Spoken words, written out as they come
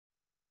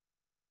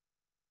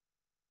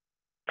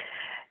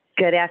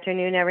Good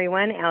afternoon,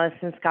 everyone.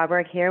 Allison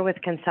Scarborough here with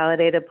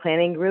Consolidated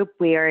Planning Group.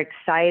 We are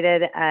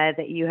excited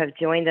that you have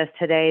joined us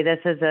today. This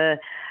is a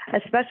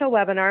special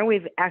webinar.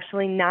 We've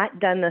actually not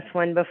done this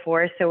one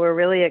before, so we're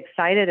really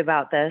excited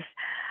about this.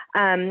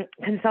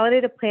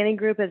 Consolidated Planning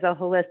Group is a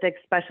holistic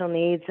special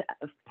needs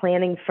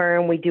planning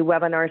firm. We do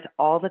webinars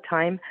all the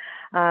time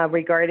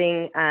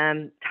regarding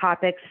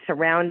topics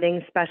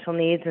surrounding special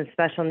needs and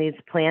special needs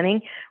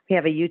planning. We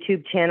have a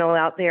YouTube channel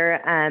out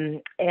there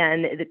and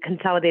the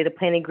Consolidated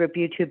Planning Group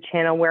YouTube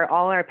channel where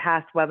all our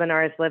past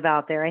webinars live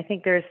out there. I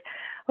think there's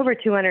over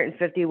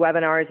 250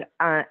 webinars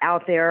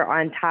out there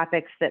on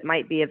topics that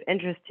might be of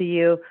interest to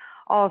you.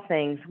 All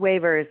things,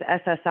 waivers,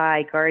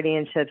 SSI,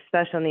 guardianship,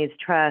 special needs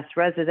trust,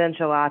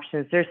 residential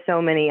options. There's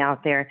so many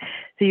out there.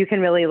 So you can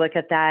really look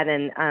at that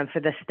and for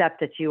the step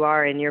that you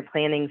are in your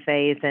planning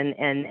phase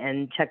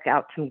and check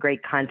out some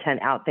great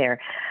content out there.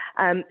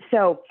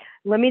 So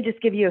let me just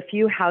give you a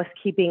few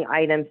housekeeping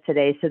items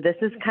today. So this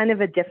is kind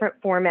of a different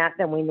format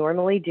than we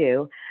normally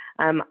do.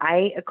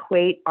 I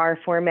equate our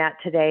format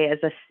today as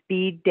a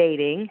speed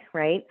dating,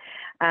 right?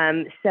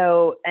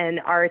 And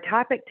our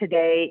topic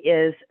today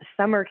is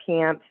summer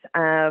camps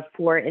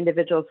for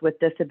individuals with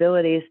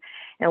disabilities.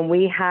 And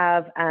we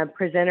have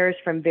presenters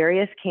from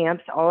various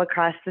camps all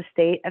across the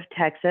state of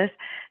Texas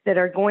that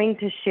are going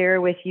to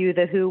share with you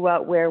the who,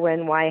 what, where,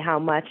 when, why, how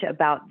much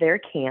about their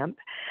camp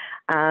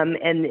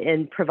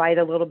and provide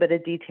a little bit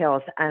of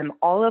details.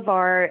 All of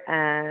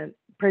our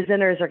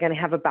presenters are going to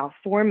have about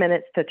 4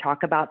 minutes to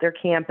talk about their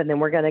camp, and then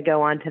we're going to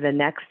go on to the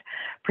next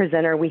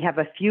presenter. We have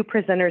a few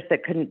presenters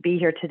that couldn't be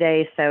here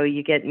today, so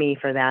you get me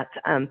for that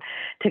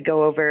to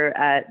go over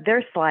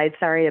their slides.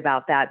 Sorry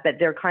about that, but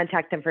their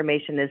contact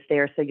information is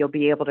there, so you'll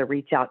be able to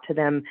reach out to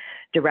them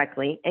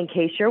directly. In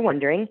case you're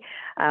wondering,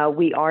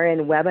 we are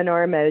in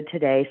webinar mode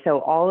today, so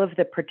all of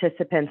the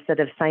participants that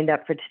have signed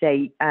up for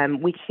today,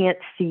 we can't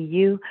see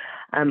you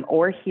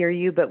or hear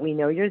you, but we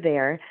know you're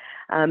there.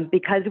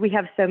 Because we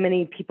have so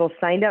many people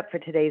signed up for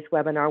today's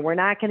webinar, we're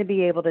not going to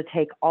be able to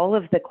take all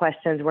of the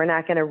questions. We're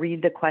not going to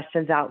read the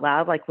questions out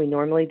loud like we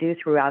normally do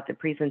throughout the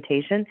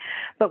presentation,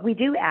 but we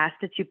do ask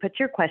that you put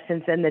your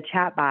questions in the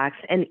chat box,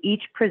 and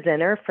each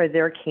presenter for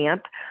their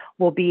camp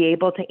will be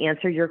able to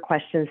answer your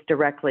questions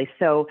directly.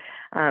 So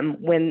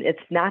when it's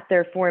not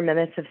their 4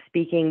 minutes of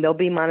speaking, they'll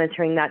be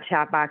monitoring that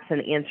chat box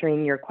and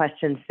answering your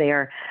questions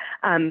there.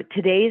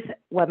 Today's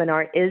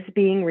webinar is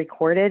being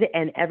recorded,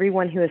 and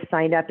everyone who has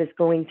signed up is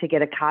going to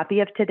get a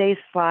copy of today's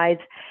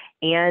slides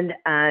and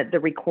the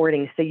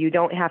recording, so you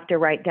don't have to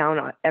write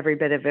down every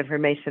bit of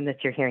information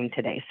that you're hearing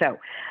today. So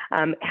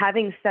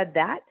having said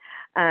that,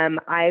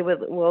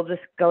 we'll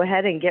just go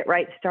ahead and get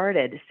right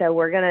started. So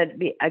we're going to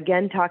be,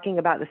 again, talking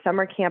about the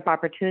summer camp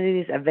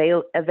opportunities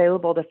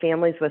available to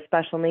families with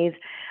special needs.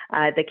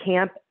 The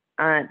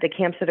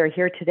camps that are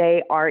here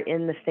today are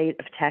in the state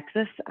of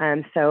Texas.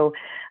 So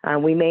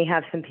we may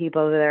have some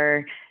people that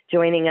are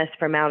joining us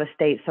from out of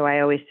state, so I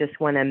always just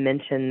want to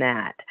mention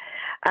that.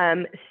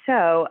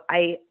 So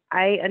I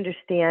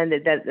understand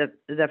that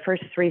the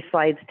first three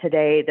slides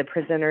today, the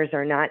presenters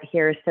are not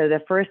here. So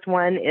the first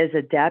one is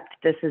ADEPT.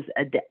 This is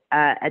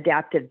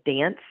adaptive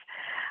dance.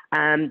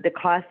 The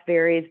cost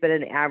varies, but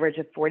an average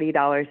of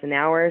 $40 an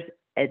hour.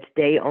 It's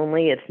day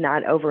only, it's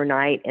not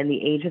overnight, and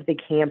the age of the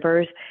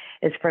campers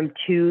is from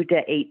 2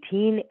 to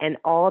 18, and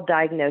all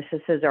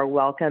diagnoses are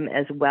welcome,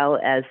 as well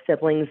as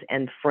siblings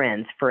and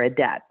friends for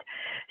ADEPT.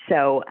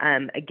 So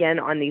again,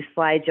 on these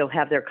slides, you'll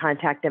have their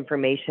contact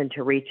information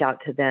to reach out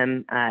to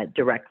them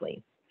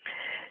directly.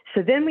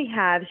 So then we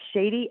have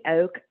Shady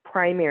Oak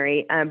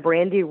Primary.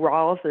 Brandy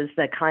Rawls is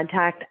the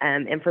contact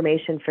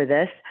information for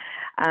this.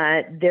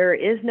 There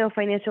is no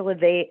financial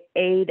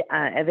aid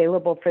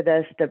available for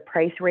this. The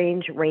price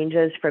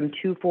ranges from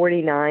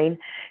 $249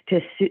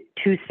 to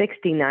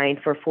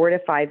 $269 for 4 to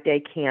 5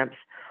 day camps,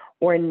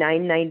 or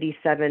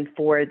 $997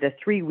 for the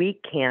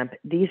 3-week camp.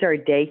 These are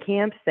day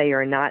camps. They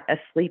are not a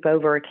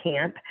sleepover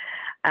camp.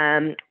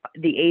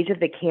 The age of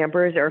the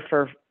campers are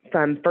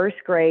from first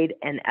grade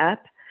and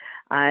up.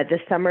 The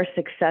Summer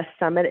Success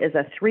Summit is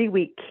a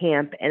 3-week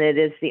camp, and it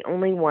is the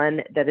only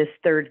one that is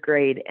 3rd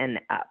grade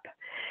and up.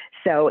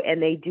 So,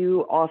 and they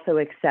do also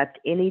accept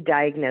any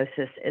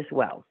diagnosis as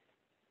well.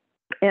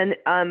 And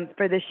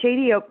for the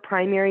Shady Oak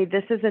Primary,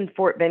 this is in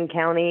Fort Bend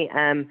County.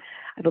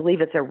 I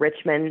believe it's a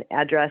Richmond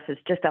address.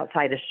 It's just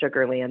outside of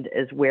Sugarland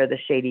is where the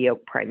Shady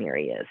Oak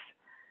Primary is.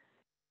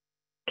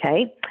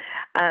 Okay.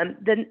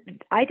 Then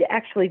I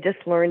actually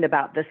just learned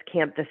about this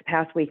camp this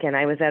past weekend.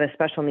 I was at a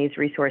special needs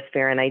resource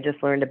fair, and I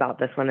just learned about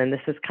this one, and this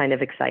is kind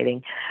of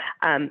exciting.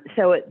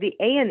 So the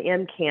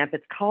A&M camp,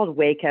 it's called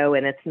Waco,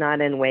 and it's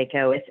not in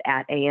Waco. It's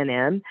at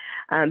A&M.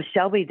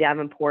 Shelby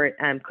Davenport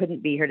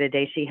couldn't be here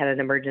today. She had an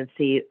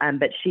emergency,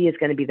 but she is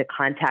going to be the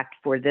contact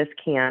for this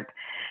camp.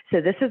 So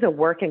this is a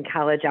work and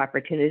college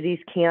opportunities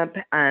camp.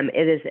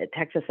 It is at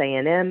Texas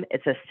A&M.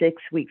 It's a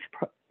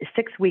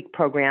 6-week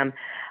program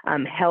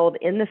held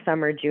in the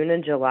summer, June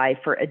and July,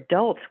 for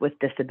adults with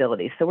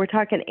disabilities. So we're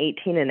talking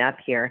 18 and up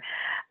here.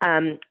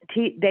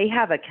 They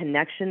have a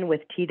connection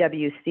with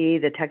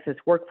TWC, the Texas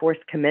Workforce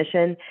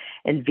Commission,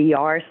 and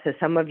VR. So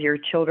some of your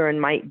children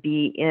might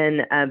be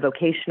in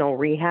vocational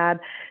rehab.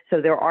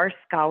 So there are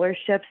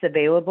scholarships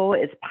available.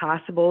 It's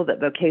possible that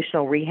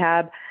vocational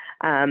rehab,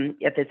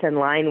 if it's in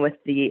line with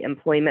the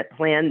employment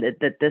plan,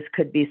 that this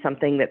could be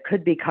something that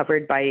could be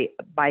covered by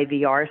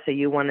VR. So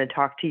you want to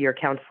talk to your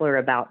counselor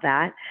about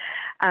that.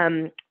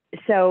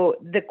 So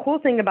the cool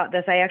thing about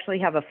this, I actually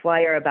have a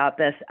flyer about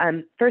this.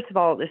 First of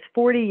all, there's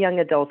 40 young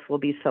adults will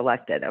be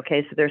selected.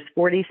 Okay, so there's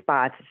 40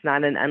 spots. It's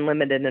not an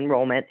unlimited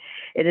enrollment.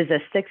 It is a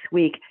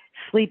 6-week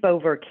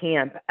sleepover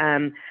camp.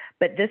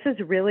 But this is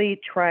really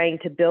trying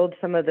to build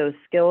some of those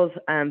skills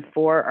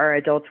for our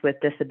adults with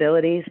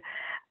disabilities.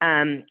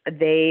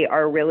 They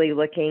are really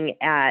looking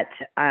at,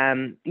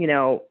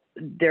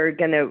 they're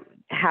going to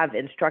have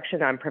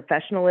instruction on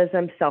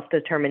professionalism,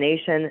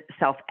 self-determination,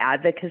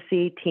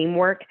 self-advocacy,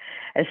 teamwork,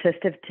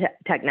 assistive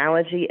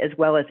technology, as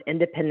well as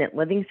independent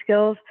living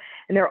skills.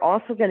 And they're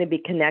also going to be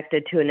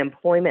connected to an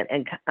employment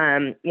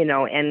and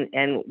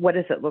what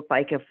does it look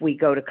like if we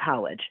go to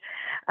college.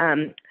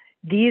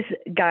 These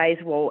guys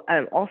will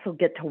also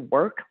get to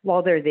work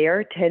while they're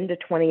there 10 to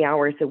 20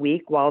 hours a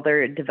week while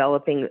they're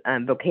developing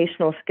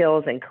vocational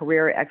skills and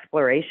career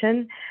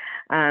exploration.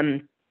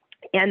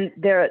 And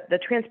the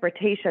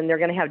transportation, they're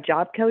going to have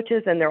job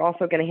coaches, and they're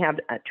also going to have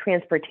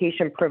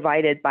transportation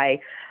provided by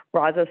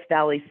Brazos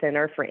Valley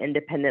Center for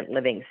Independent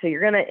Living. So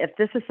if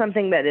this is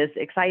something that is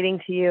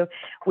exciting to you,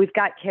 we've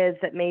got kids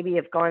that maybe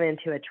have gone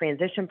into a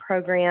transition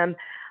program.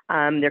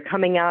 They're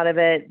coming out of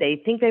it.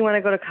 They think they want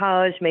to go to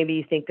college. Maybe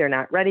you think they're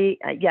not ready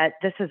yet.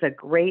 This is a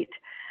great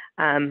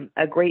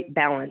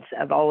balance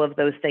of all of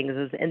those things,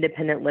 is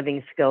independent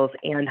living skills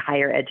and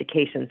higher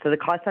education. So the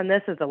cost on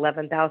this is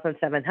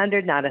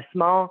 $11,700, not a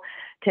small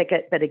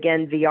ticket, but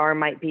again, VR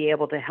might be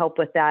able to help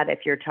with that if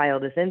your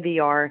child is in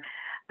VR.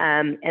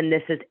 And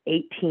this is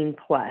 18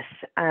 plus.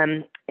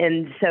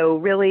 And so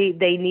really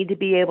they need to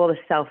be able to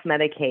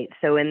self-medicate.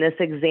 So in this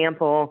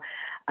example,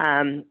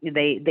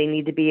 they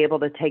need to be able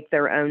to take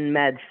their own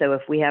meds. So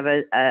if we have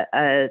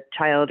a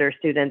child or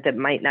student that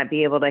might not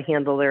be able to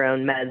handle their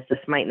own meds, this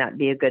might not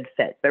be a good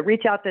fit. But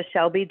reach out to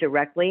Shelby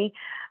directly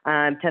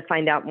to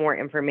find out more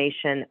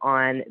information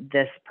on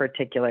this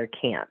particular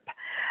camp.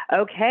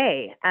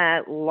 Okay,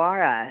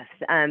 Laura,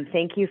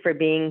 thank you for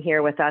being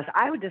here with us.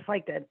 I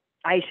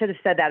should have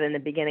said that in the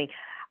beginning.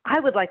 I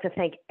would like to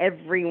thank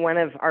every one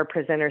of our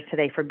presenters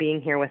today for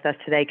being here with us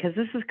today, because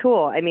this is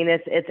cool. I mean,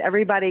 it's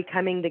everybody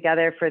coming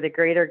together for the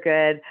greater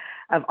good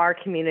of our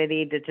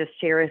community to just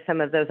share some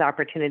of those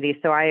opportunities.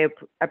 So I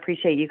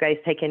appreciate you guys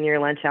taking your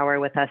lunch hour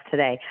with us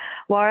today.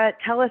 Laura,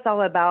 tell us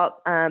all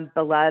about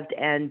Beloved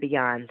and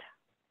Beyond.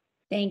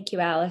 Thank you,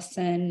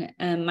 Allison.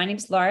 My name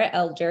is Laura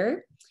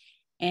Elder,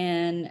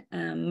 and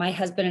my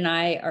husband and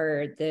I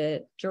are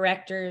the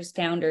directors,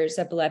 founders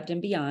of Beloved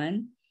and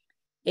Beyond.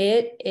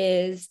 It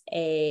is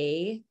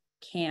a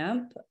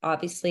camp,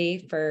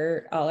 obviously,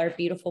 for all our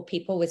beautiful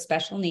people with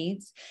special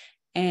needs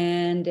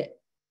and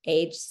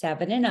age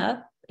 7 and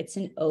up. It's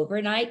an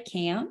overnight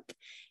camp,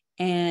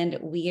 and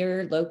we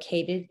are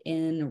located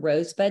in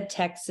Rosebud,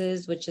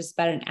 Texas, which is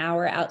about an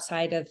hour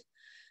outside of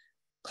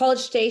College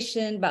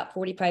Station, about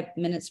 45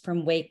 minutes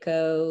from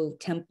Waco,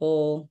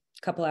 Temple,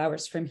 a couple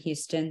hours from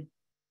Houston.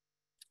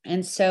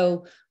 And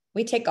so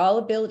we take all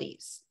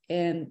abilities.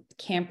 And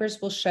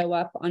campers will show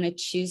up on a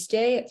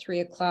Tuesday at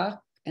 3:00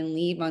 and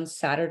leave on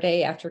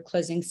Saturday after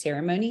closing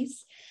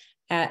ceremonies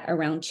at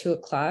around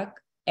 2:00.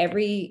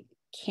 Every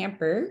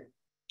camper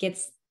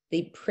gets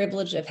the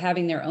privilege of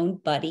having their own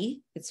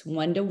buddy. It's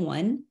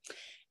 1-to-1.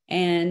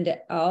 And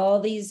all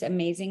these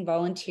amazing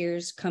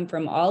volunteers come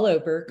from all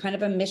over, kind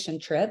of a mission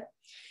trip.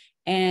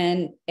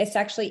 And it's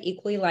actually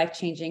equally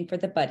life-changing for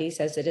the buddies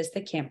as it is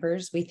the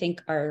campers. We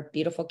think our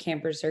beautiful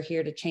campers are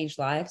here to change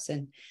lives,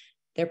 and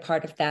they're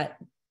part of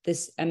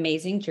this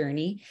amazing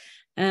journey.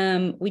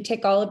 We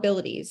take all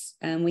abilities.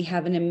 We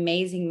have an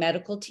amazing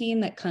medical team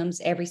that comes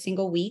every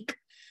single week.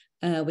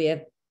 We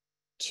have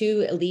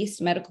 2 at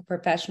least medical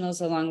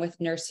professionals along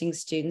with nursing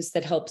students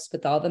that helps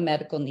with all the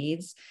medical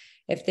needs.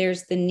 If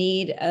there's the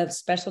need of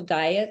special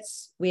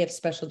diets, we have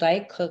special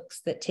diet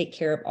cooks that take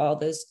care of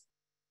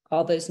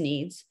all those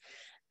needs.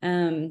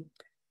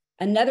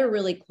 Another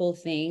really cool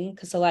thing,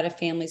 because a lot of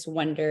families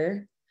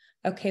wonder,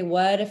 okay,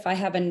 what if I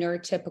have a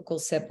neurotypical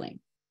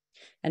sibling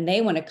and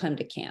they want to come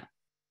to camp?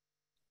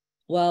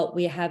 Well,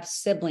 we have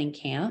sibling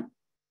camp.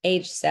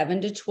 Age 7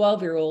 to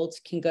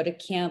 12-year-olds can go to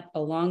camp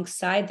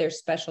alongside their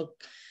special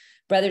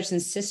brothers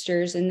and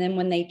sisters. And then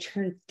when they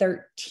turn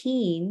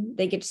 13,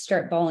 they get to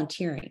start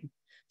volunteering.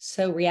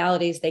 So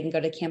reality is they can go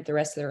to camp the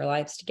rest of their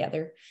lives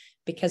together,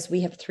 because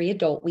we have 3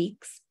 adult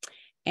weeks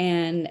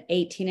and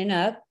 18 and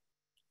up.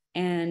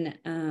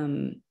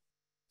 And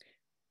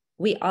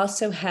we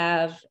also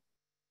have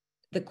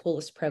the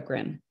coolest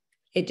program.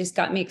 it just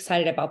got me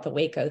excited about the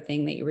Waco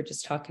thing that you were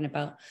just talking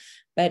about.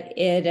 But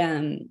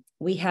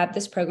we have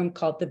this program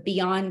called the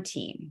Beyond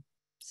Team.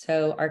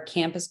 So our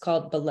camp is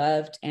called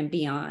Beloved and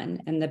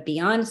Beyond, and the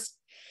Beyond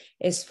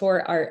is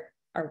for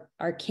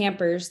our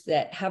campers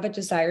that have a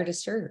desire to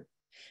serve,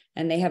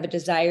 and they have a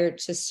desire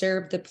to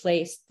serve the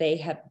place they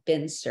have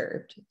been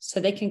served. So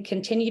they can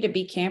continue to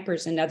be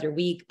campers another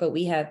week, but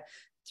we have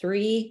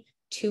 3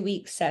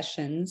 2-week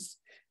sessions.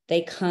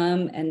 They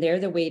come and they're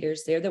the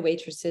waiters, they're the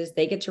waitresses,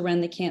 they get to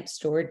run the camp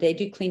store, they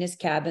do clean his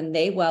cabin,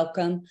 they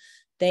welcome,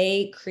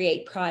 they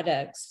create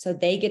products. So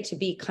they get to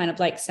be kind of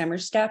like summer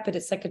staff, but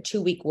it's like a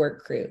 2-week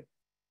work crew.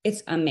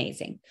 It's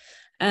amazing.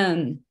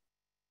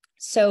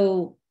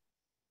 So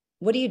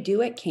what do you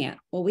do at camp?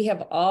 Well, we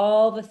have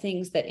all the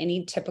things that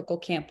any typical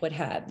camp would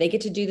have. They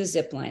get to do the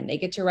zip line, they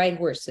get to ride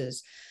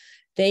horses,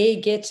 they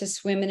get to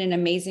swim in an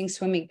amazing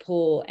swimming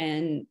pool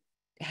and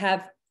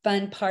have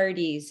fun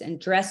parties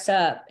and dress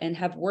up and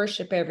have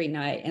worship every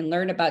night and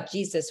learn about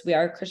Jesus. We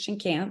are a Christian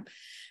camp,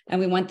 and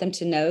we want them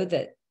to know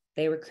that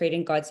they were created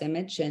in God's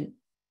image and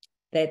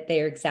that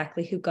they are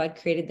exactly who God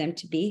created them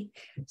to be.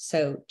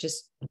 So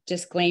just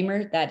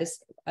disclaimer, that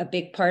is a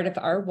big part of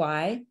our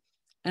why.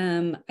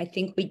 I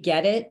think we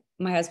get it.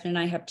 My husband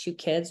and I have 2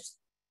 kids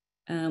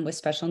with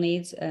special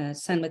needs, a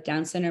son with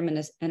Down syndrome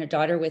and a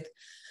daughter with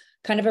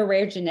kind of a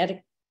rare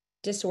genetic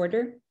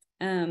disorder.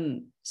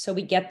 So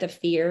we get the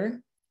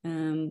fear.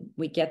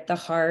 We get the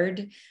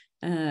hard.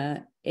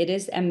 It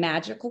is a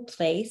magical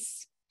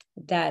place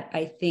that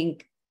I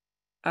think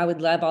I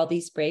would love all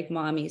these brave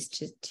mommies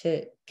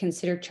to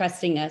consider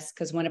trusting us,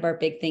 because one of our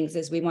big things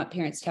is we want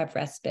parents to have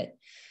respite.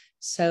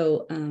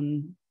 So,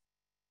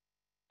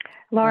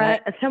 Laura,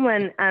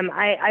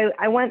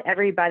 I want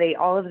everybody,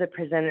 all of the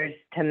presenters,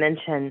 to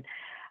mention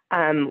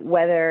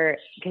whether,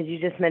 because you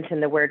just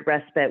mentioned the word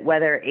respite,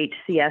 whether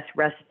HCS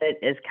respite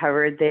is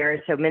covered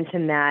there. So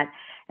mention that.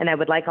 And I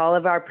would like all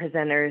of our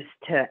presenters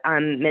to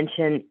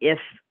mention if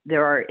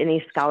there are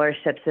any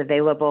scholarships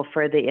available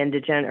for the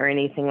indigent or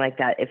anything like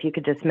that. If you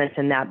could just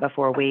mention that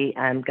before we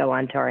go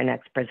on to our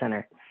next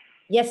presenter.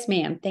 Yes,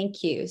 ma'am.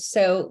 Thank you.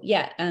 So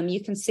yeah,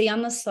 you can see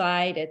on the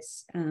slide,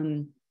 it's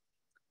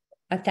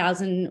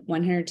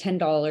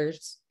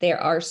 $1,110.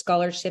 There are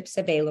scholarships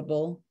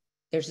available.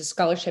 There's a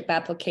scholarship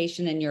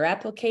application in your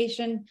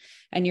application,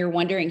 and you're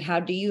wondering, how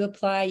do you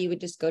apply? You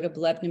would just go to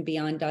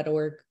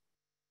belovedandbeyond.org,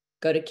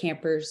 go to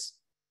campers,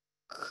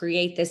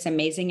 create this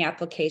amazing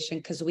application,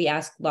 because we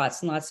ask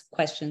lots and lots of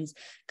questions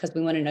because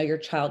we want to know your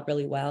child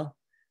really well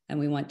and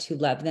we want to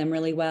love them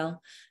really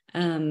well.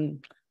 So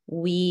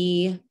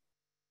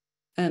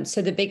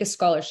the biggest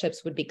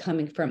scholarships would be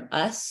coming from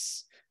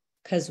us,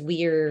 because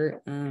we're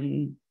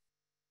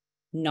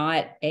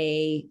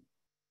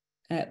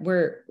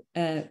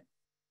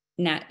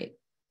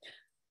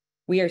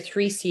we are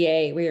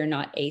 3CA, we are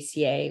not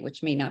ACA,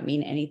 which may not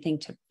mean anything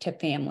to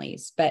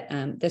families, but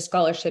the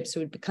scholarships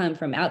would come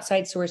from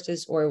outside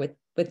sources or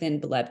within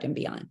Beloved and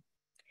Beyond.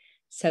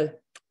 So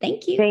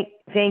thank you.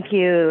 Thank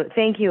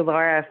you,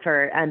 Laura,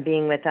 for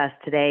being with us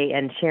today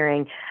and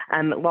sharing.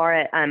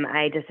 Laura,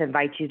 I just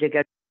invite you to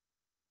go.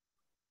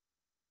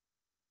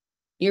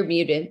 You're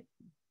muted.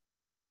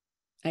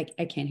 I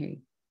can't hear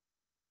you.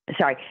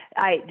 Sorry,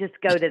 I just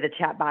go to the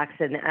chat box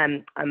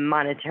and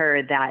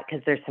monitor that,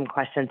 because there's some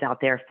questions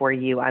out there for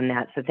you on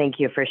that. So thank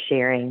you for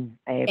sharing.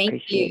 I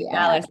appreciate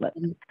that.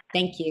 Allison.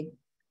 Thank you.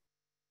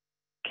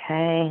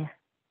 Okay.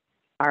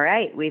 All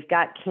right. We've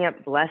got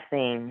Camp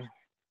Blessing.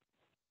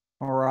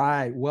 All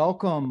right.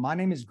 Welcome. My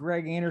name is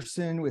Greg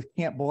Anderson with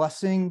Camp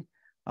Blessing.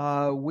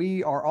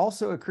 We are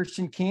also a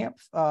Christian camp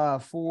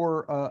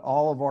for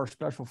all of our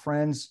special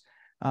friends.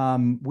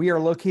 We are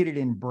located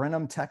in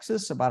Brenham,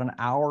 Texas, about an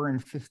hour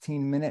and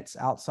 15 minutes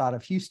outside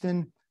of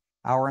Houston,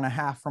 hour and a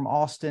half from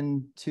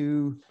Austin,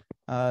 2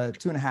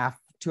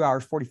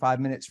 hours,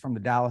 45 minutes from the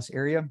Dallas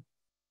area.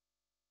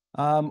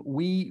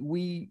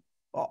 We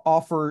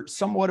offer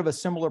somewhat of a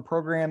similar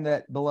program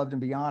that Beloved and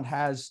Beyond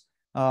has.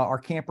 Our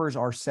campers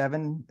are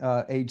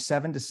age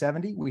 7 to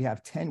 70. We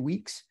have 10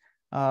 weeks.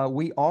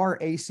 We are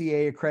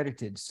ACA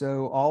accredited.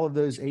 So all of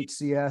those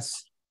HCS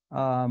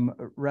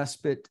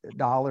respite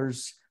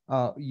dollars,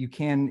 you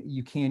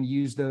can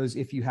use those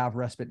if you have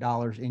respite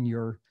dollars in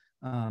your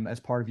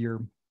as part of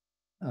your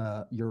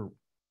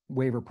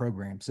waiver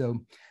program. So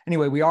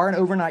anyway, we are an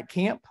overnight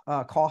camp.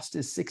 Cost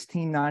is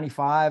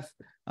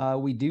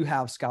 $16.95. We do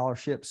have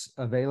scholarships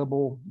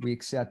available. We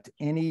accept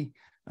any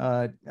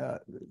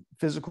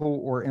physical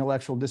or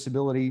intellectual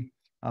disability.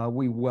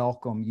 We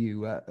welcome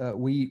you.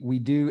 We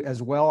do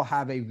as well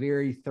have a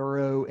very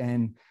thorough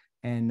and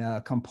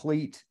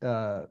complete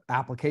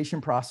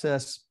application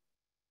process.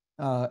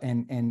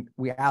 And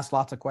we ask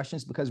lots of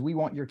questions because we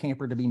want your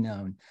camper to be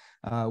known.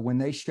 When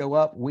they show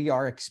up, we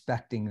are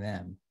expecting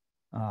them.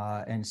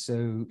 And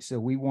so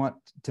we want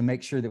to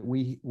make sure that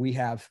we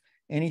have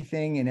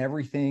anything and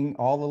everything,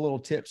 all the little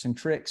tips and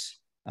tricks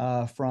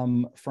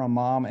from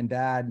mom and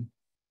dad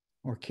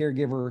or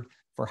caregiver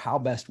for how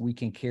best we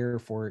can care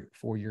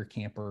for your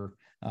camper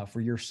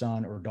for your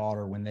son or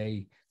daughter when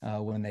they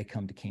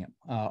come to camp.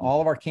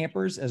 All of our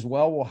campers as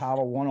well will have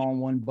a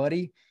one-on-one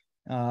buddy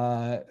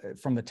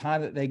from the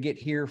time that they get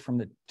here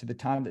to the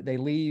time that they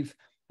leave.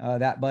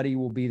 That buddy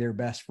will be their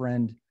best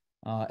friend,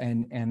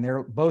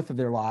 and both of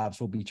their lives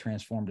will be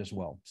transformed as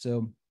well.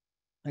 So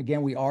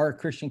again, we are a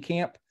Christian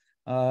camp.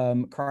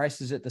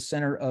 Christ is at the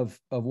center of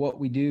what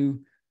we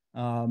do,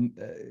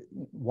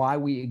 why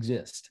we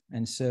exist.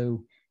 And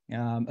so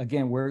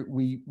again,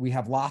 we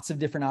have lots of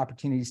different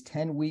opportunities,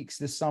 10 weeks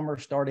this summer,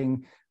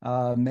 starting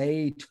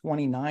May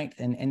 29th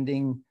and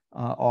ending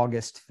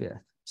August 5th.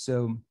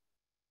 So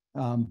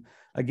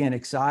again,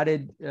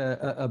 excited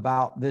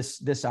about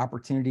this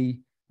opportunity.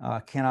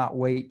 Cannot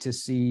wait to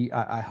see,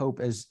 I hope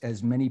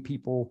as many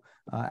people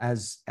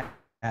as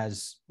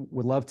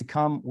would love to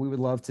come, we would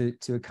love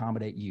to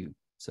accommodate you.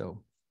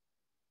 So,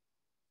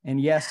 and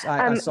yes,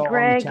 I saw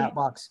Greg, on the chat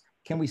box,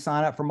 can we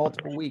sign up for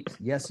multiple weeks?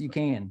 Yes, you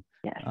can.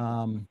 Yes.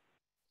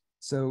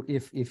 So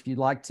if you'd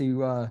like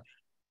to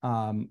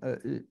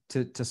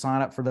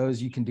sign up for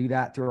those, you can do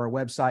that through our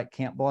website,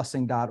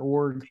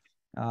 campblessing.org.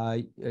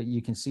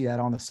 You can see that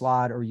on the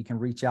slide, or you can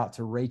reach out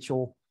to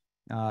Rachel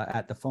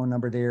at the phone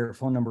number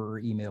or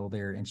email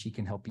there, and she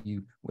can help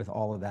you with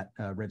all of that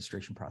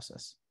registration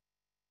process.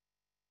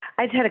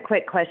 I just had a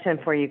quick question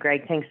for you,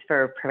 Greg. Thanks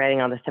for providing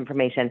all this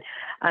information.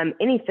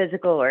 Any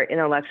physical or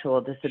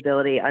intellectual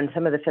disability? On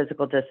some of the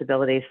physical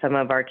disabilities, some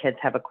of our kids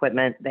have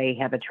equipment, they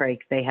have a trach,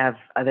 they have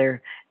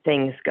other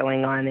things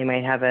going on, they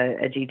might have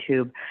a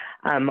G-tube.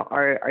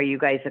 Are you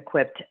guys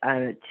equipped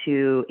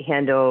to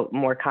handle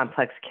more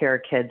complex care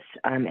kids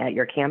at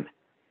your camp?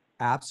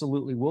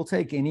 Absolutely. We'll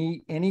take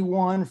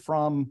anyone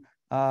from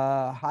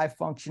high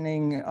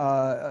functioning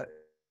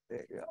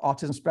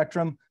autism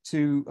spectrum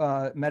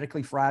to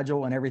medically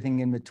fragile and everything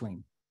in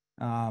between.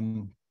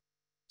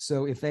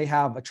 So if they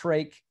have a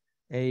trach,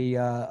 a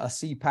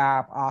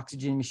CPAP,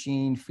 oxygen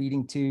machine,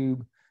 feeding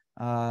tube,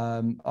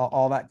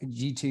 all that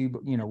G-tube,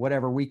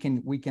 whatever, we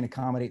can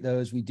accommodate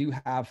those. We do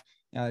have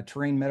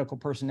trained medical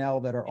personnel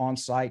that are on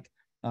site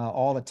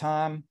all the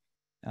time.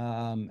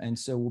 And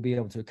so we'll be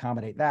able to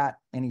accommodate that.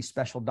 Any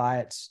special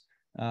diets,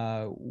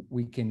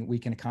 we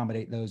can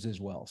accommodate those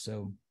as well.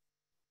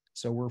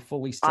 So we're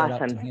fully set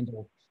up to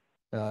handle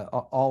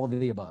all of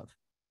the above.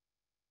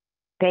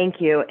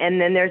 Thank you.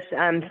 And then there's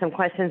some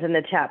questions in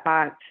the chat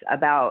box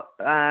about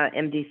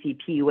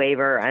MDCP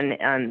waiver,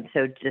 and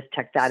so just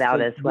check that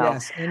out as well.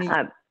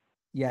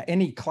 Yes,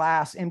 any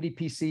class,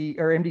 MDPC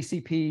or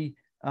MDCP,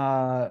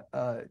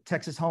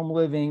 Texas Home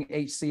Living,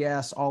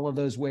 HCS, all of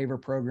those waiver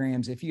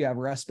programs. If you have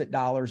respite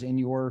dollars in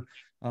your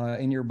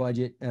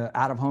budget,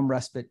 out of home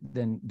respite,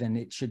 then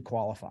it should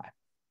qualify.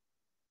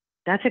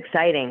 That's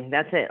exciting.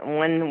 That's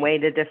one way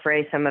to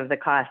defray some of the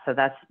costs. So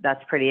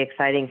that's pretty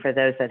exciting for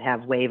those that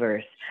have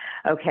waivers.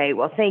 Okay.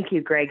 Well, thank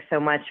you, Greg, so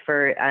much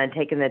for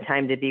taking the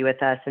time to be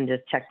with us, and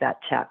just check that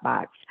chat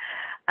box.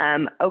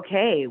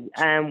 Okay.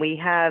 We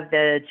have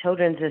the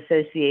Children's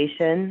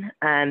Association.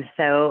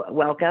 So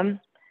welcome.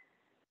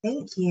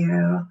 Thank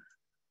you.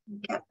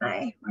 Get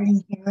my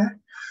wording here.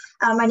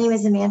 My name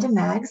is Amanda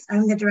Meggs.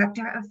 I'm the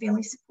Director of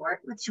Family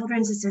Support with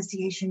Children's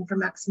Association for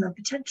Maximum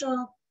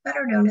Potential,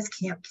 better known as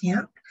Camp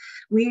Camp.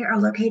 We are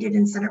located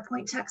in Center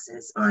Point,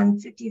 Texas, on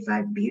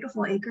 55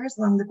 beautiful acres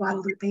along the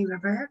Guadalupe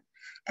River,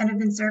 and have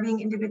been serving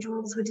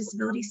individuals with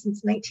disabilities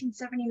since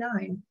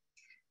 1979.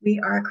 We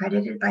are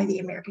accredited by the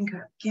American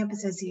Camp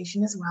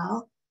Association as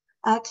well.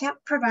 Camp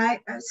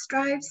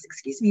strives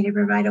to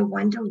provide a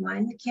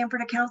 1-to-1 camper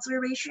to counselor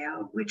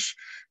ratio, which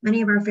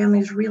many of our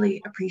families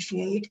really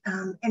appreciate.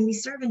 And we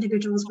serve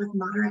individuals with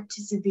moderate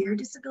to severe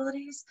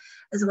disabilities,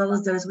 as well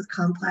as those with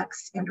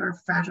complex and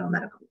or fragile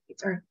medical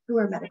needs, or who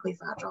are medically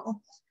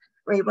fragile.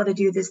 We're able to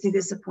do this through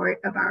the support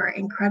of our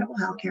incredible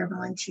healthcare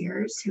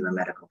volunteers who are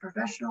medical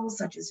professionals,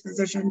 such as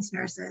physicians,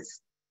 nurses,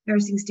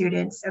 nursing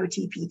students,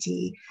 OT,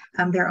 PT.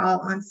 They're all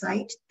on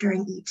site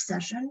during each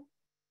session.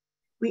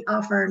 We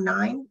offer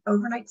 9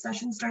 overnight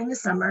sessions during the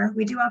summer.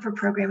 We do offer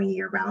programming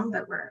year round,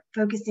 but we're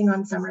focusing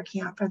on summer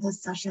camp for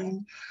this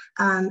session.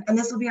 And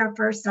this will be our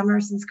first summer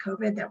since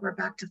COVID that we're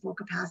back to full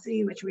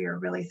capacity, which we are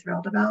really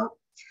thrilled about.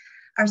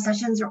 Our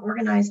sessions are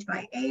organized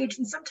by age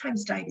and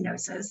sometimes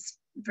diagnosis.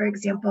 For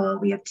example,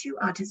 we have 2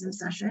 autism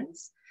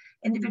sessions.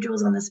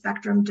 Individuals on the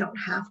spectrum don't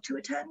have to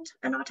attend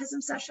an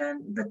autism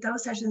session, but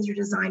those sessions are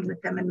designed with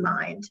them in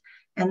mind,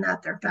 and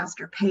that they're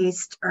faster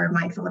paced, are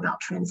mindful about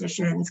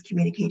transitions,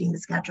 communicating the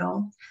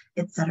schedule,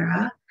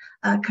 etc.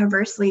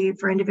 Conversely,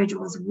 for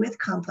individuals with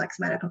complex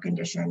medical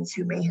conditions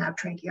who may have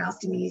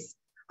tracheostomies,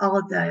 all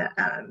of the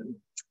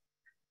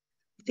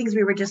things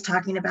we were just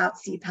talking about,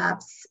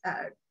 CPAPs,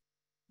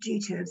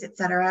 G-tubes,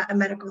 etc., a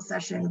medical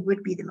session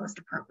would be the most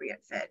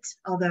appropriate fit,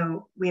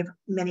 although we have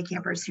many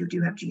campers who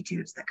do have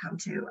G-tubes that come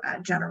to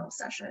a general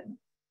session.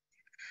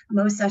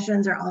 Most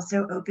sessions are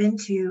also open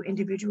to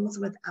individuals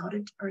without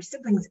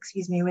siblings,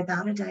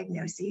 without a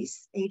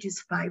diagnosis,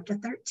 ages 5 to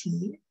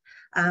 13.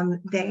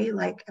 They,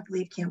 like I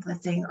believe Camp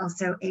Blessing,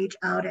 also age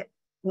out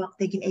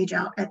they can age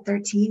out at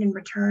 13 and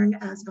return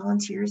as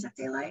volunteers if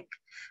they like.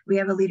 We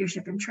have a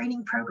leadership and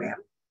training program.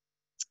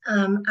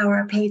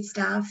 Our paid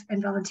staff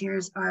and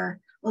volunteers are,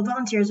 well,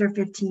 volunteers are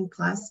 15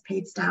 plus,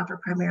 paid staff are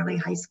primarily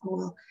high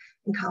school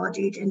and college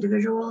age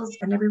individuals,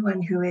 and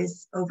everyone who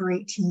is over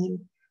 18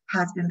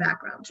 has been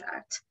background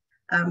checked.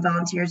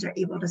 Volunteers are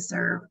able to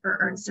serve or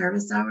earn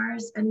service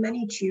hours, and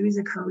many choose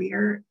a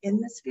career in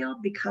this field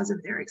because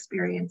of their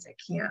experience at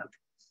camp.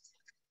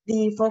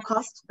 The full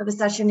cost of a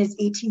session is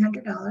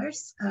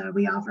 $1,800.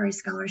 We offer a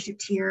scholarship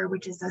tier,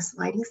 which is a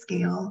sliding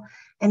scale,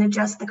 and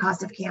adjust the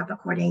cost of camp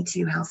according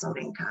to household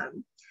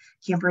income.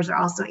 Campers are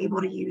also able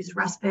to use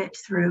respite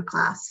through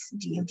class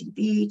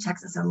DMDB,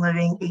 Texas on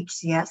Living,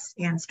 HCS,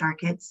 and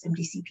StarKids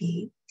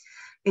MDCP.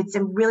 It's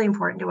really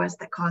important to us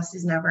that cost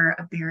is never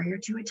a barrier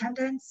to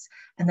attendance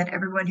and that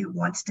everyone who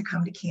wants to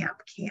come to camp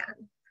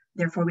can.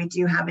 Therefore, we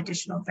do have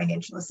additional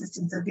financial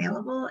assistance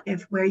available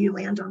if where you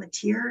land on the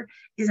tier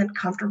isn't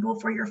comfortable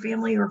for your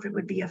family or if it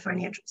would be a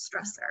financial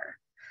stressor.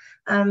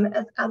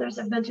 As others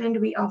have mentioned,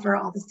 we offer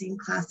all the same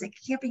classic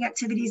camping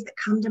activities that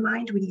come to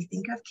mind when you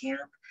think of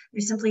camp.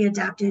 They're simply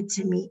adapted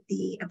to meet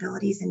the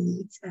abilities and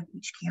needs of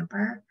each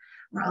camper.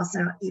 We're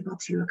also able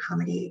to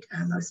accommodate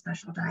most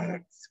special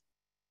diets.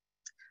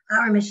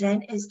 Our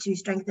mission is to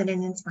strengthen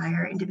and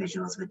inspire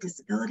individuals with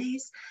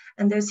disabilities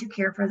and those who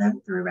care for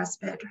them through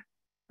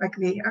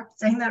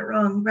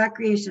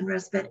recreation,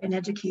 respite, and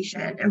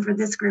education. And for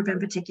this group in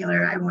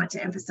particular, I want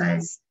to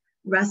emphasize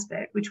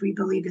respite, which we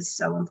believe is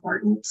so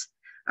important.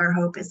 Our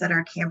hope is that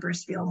our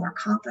campers feel more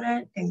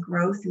confident and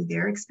grow through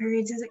their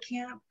experiences at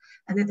camp,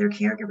 and that their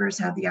caregivers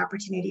have the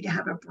opportunity to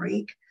have a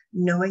break,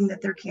 knowing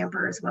that their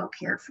camper is well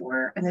cared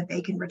for and that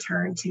they can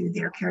return to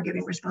their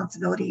caregiving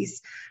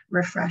responsibilities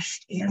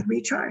refreshed and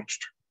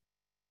recharged.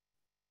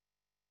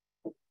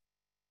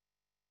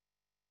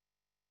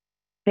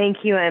 Thank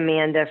you,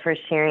 Amanda, for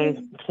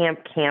sharing Camp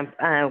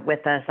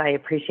with us. I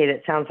appreciate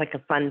it. Sounds like a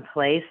fun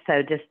place.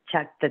 So just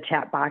check the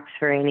chat box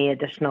for any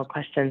additional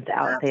questions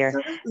out there.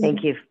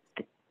 Thank you.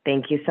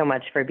 Thank you so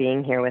much for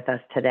being here with us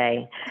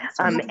today.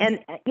 And,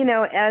 you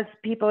know, as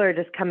people are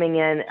just coming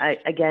in,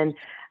 again,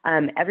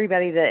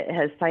 everybody that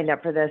has signed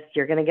up for this,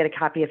 you're going to get a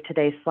copy of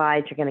today's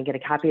slides. You're going to get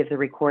a copy of the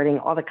recording,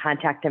 all the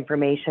contact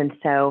information.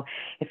 So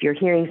if you're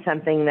hearing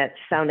something that's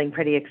sounding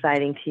pretty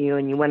exciting to you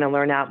and you want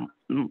to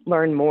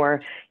learn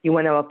more, you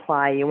want to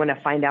apply, you want to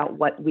find out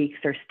what weeks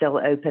are still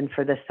open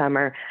for the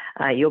summer,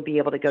 you'll be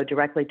able to go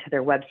directly to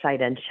their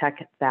website and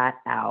check that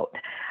out.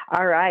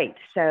 All right,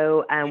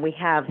 so we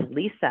have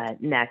Lisa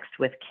next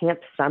with Camp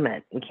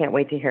Summit. We can't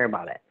wait to hear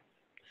about it.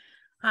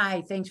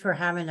 Hi, thanks for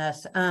having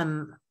us.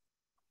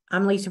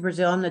 I'm Lisa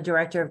Brazil. I'm the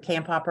director of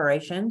camp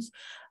operations.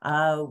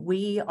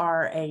 We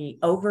are an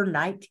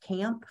overnight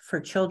camp for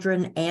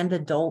children and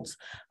adults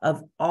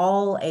of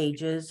all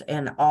ages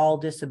and all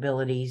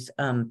disabilities,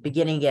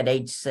 beginning at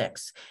age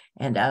 6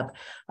 and up.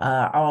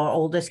 Our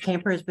oldest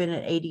camper has been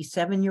an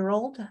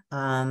 87-year-old.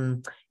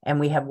 And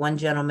we have one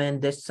gentleman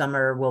this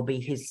summer will be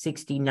his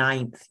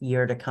 69th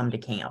year to come to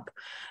camp.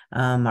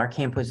 Our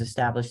camp was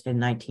established in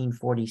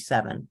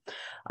 1947.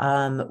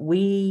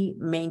 We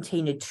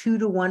maintain a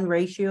 2-to-1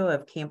 ratio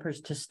of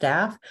campers to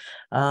staff,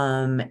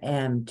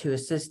 and to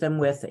assist them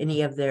with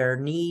any of their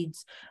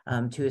needs,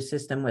 to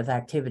assist them with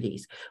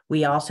activities.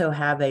 We also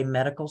have a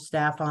medical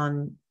staff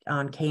on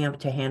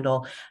camp to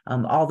handle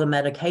all the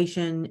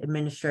medication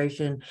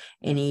administration,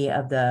 any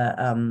of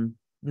the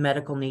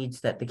medical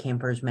needs that the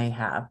campers may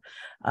have.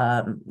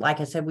 Like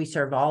I said, we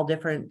serve all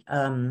different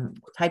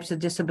types of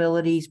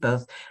disabilities,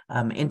 both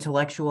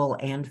intellectual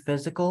and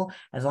physical,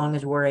 as long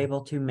as we're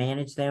able to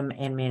manage them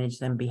and manage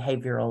them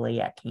behaviorally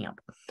at camp.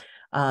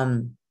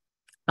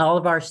 All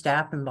of our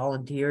staff and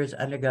volunteers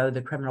undergo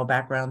the criminal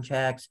background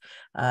checks.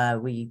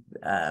 We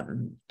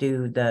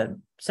do the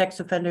sex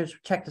offenders,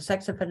 check the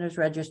sex offenders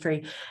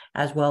registry,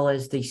 as well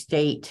as the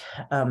state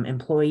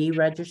employee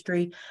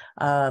registry.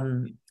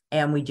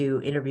 And we do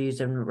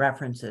interviews and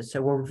references.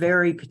 So we're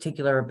very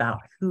particular about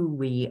who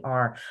we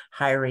are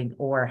hiring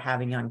or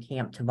having on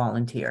camp to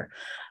volunteer.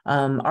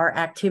 Our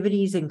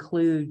activities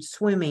include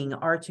swimming,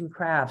 arts and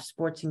crafts,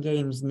 sports and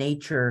games,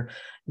 nature,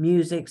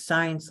 music,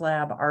 science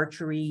lab,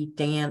 archery,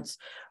 dance.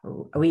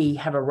 We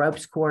have a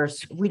ropes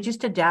course. We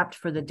just adapt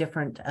for the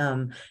different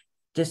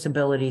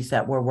disabilities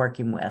that we're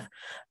working with.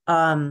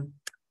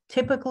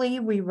 Typically,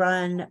 we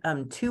run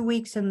 2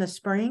 weeks in the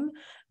spring.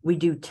 We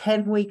do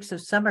 10 weeks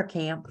of summer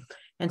camp.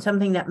 And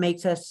something that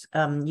makes us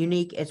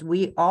unique is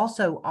we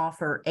also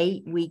offer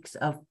 8 weeks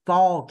of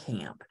fall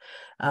camp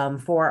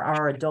for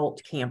our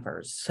adult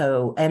campers.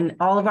 So, and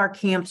all of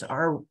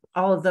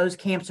those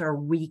camps are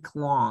week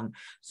long.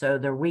 So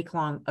they're week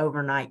long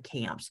overnight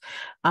camps.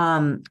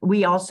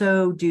 We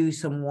also do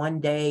some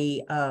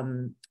 1-day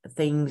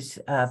things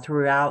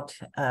throughout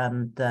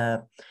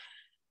the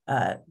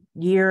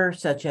year,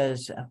 such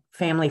as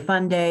family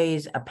fun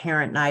days, a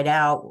parent night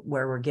out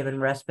where we're given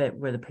respite,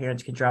 where the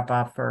parents can drop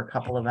off for a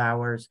couple of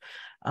hours.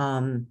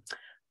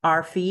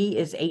 Our fee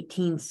is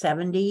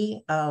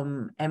 $18.70,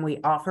 and we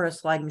offer a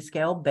sliding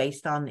scale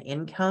based on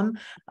income.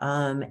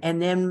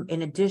 And then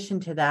in addition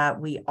to that,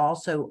 we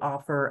also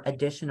offer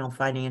additional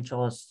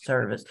financial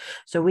service.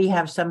 So we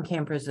have some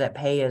campers that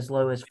pay as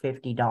low as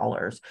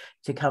 $50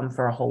 to come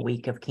for a whole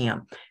week of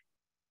camp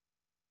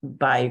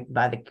by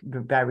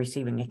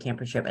receiving a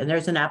campership. And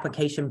there's an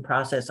application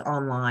process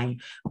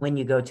online when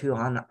you go to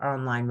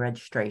online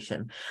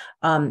registration.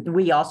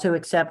 We also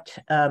accept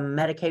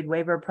Medicaid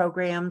waiver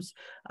programs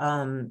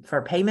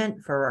for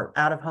payment for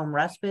out-of-home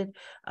respite.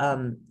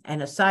 And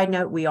a side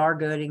note, we are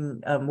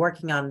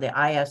working on the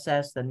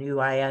ISS, the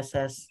new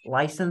ISS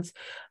license,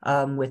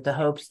 with the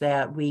hopes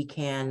that we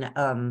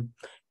can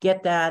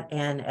get that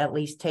and at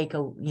least take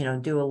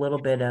do a little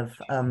bit of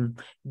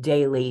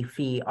daily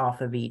fee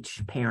off of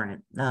each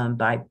parent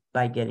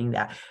by getting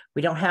that.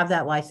 We don't have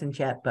that license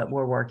yet, but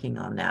we're working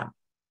on that.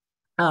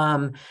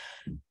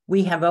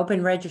 We have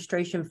open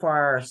registration for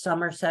our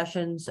summer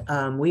sessions.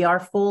 We are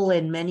full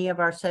in many of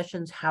our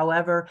sessions.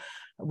 However,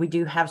 we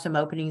do have some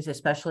openings,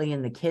 especially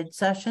in the kids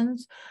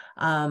sessions.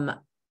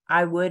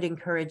 I would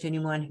encourage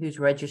anyone who's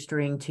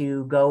registering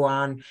to go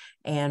on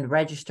and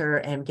register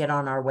and get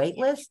on our wait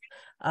list.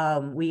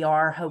 We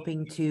are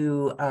hoping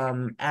to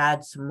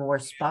add some more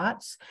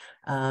spots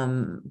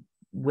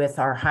with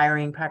our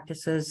hiring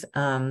practices,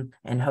 and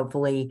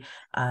hopefully,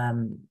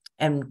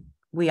 and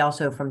we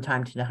also from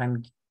time to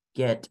time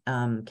get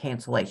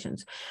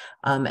cancellations.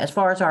 As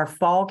far as our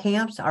fall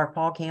camps are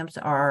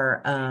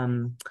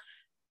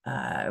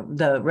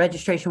the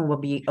registration will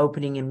be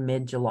opening in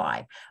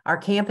mid-July. Our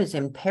camp is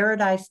in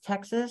Paradise,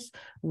 Texas,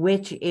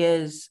 which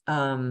is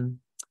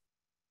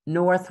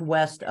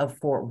northwest of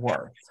Fort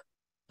Worth.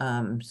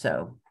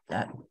 So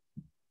that,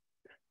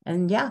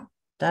 and yeah,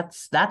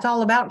 that's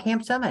all about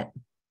Camp Summit.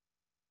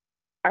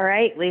 All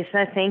right,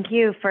 Lisa, thank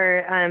you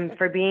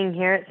for being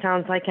here. It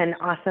sounds like an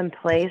awesome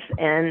place,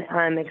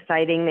 and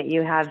exciting that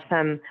you have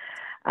some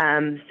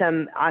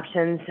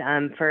options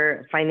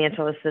for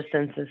financial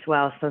assistance as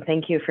well. So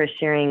thank you for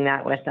sharing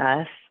that with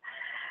us.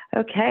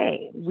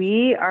 Okay,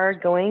 we are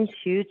going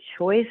to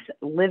Choice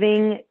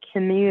Living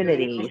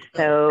Community.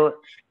 So,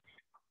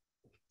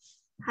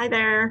 hi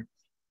there.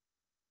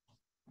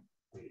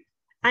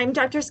 I'm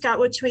Dr. Scott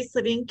with Choice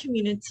Living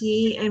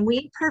Community, and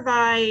we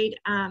provide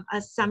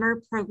a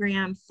summer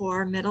program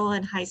for middle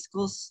and high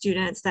school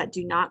students that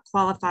do not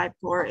qualify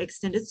for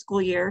extended school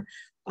year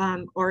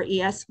or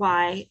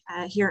ESY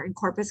here in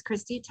Corpus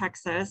Christi,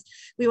 Texas.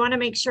 We want to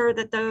make sure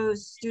that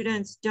those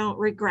students don't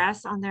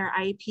regress on their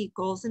IEP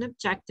goals and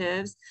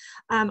objectives.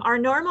 Our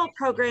normal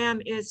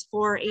program is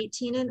for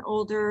 18 and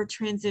older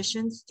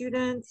transition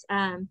students,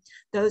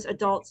 those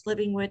adults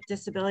living with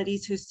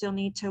disabilities who still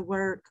need to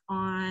work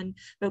on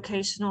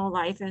vocational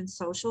life and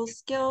social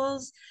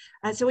skills.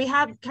 So we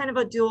have kind of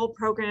a dual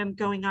program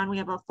going on. We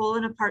have a full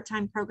and a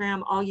part-time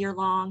program all year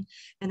long,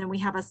 and then we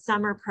have a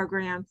summer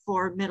program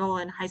for middle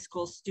and high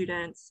school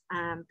students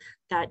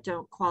that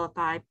don't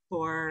qualify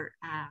for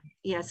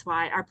ESY.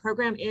 Our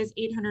program is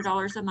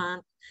 $800 a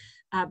month,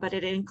 but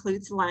it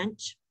includes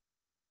lunch.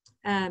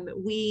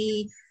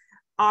 We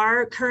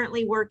are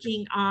currently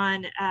working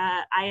on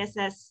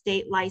ISS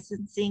state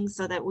licensing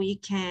so that we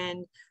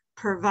can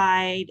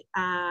provide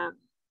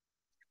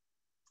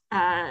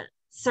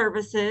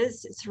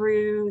services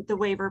through the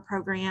waiver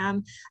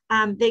program.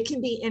 They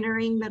can be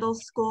entering middle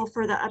school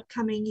for the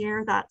upcoming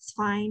year. That's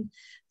fine,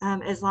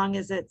 as long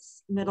as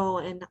it's middle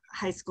and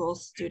high school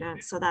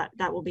students. So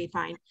that will be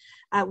fine.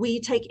 We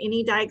take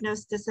any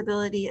diagnosed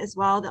disability as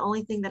well. The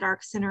only thing that our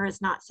center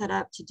is not set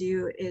up to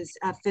do is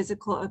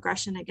physical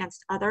aggression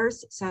against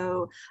others.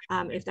 So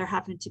if there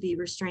happen to be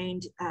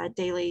restrained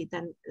daily,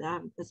 then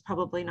it's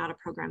probably not a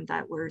program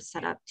that we're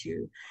set up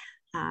to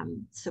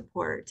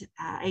support.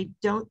 I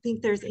don't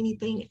think there's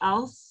anything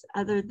else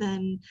other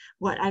than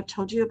what I've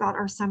told you about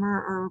our summer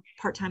or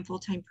part-time,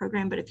 full-time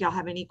program, but if y'all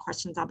have any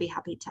questions, I'll be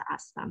happy to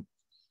ask them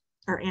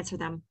or answer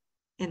them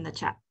in the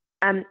chat.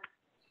 And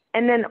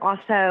then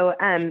also,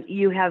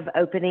 you have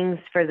openings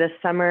for this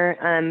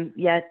summer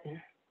yet?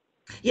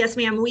 Yes,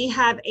 ma'am. We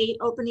have 8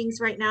 openings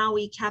right now.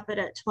 We cap it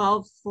at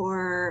 12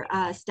 for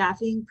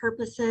staffing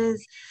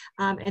purposes.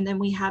 And then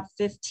we have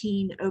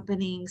 15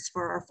 openings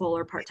for our full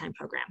or part-time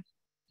program.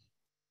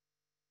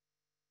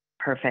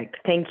 Perfect.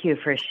 Thank you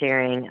for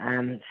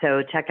sharing.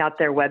 So check out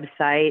their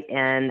website,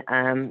 and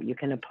you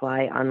can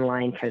apply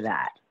online for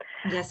that.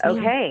 Yes, ma'am.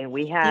 Okay,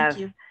 we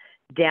have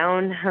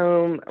Down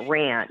Home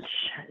Ranch.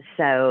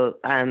 So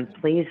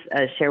please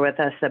share with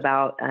us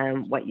about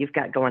what you've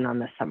got going on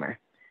this summer.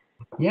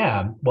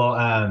 Yeah,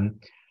 well,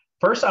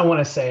 first I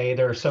want to say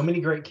there are so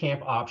many great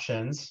camp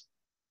options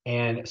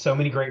and so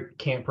many great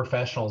camp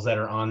professionals that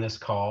are on this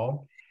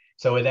call.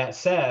 So with that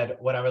said,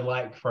 what I would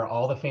like for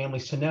all the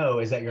families to know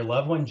is that your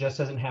loved one just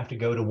doesn't have to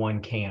go to one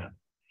camp.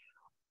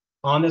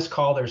 On this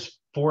call, there's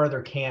 4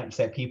 other camps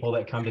that people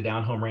that come to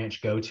Down Home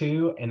Ranch go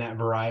to, and that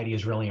variety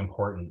is really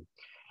important.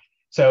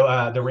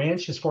 So the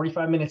ranch is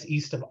 45 minutes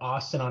east of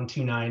Austin on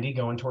 290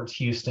 going towards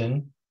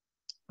Houston.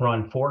 We're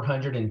on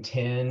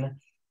 410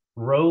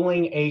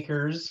 rolling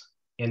acres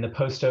in the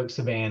Post Oak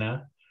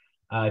Savannah.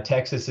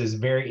 Texas is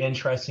very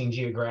interesting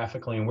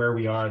geographically and where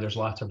we are. There's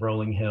lots of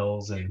rolling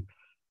hills and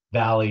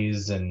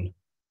valleys and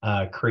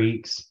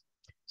creeks.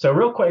 So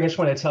real quick, I just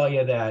want to tell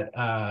you that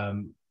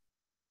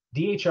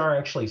DHR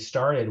actually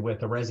started with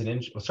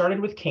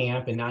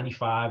camp in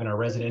 95, and our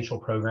residential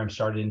program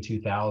started in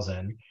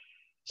 2000.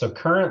 So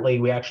currently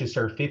we actually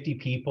serve 50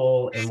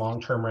 people in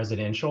long-term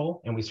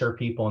residential, and we serve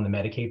people in the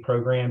Medicaid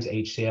programs,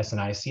 HCS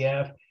and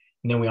ICF.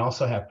 And then we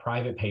also have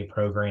private pay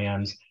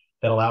programs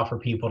that allow for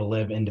people to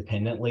live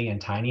independently in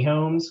tiny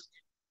homes,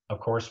 of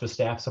course, with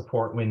staff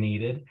support when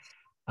needed.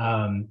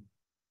 And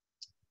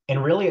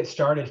really it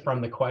started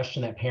from the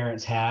question that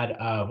parents had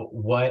of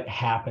what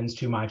happens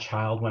to my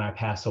child when I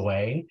pass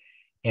away.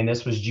 And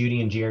this was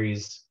Judy and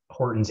Jerry's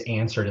Horton's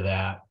answer to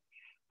that.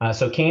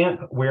 So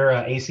camp, we're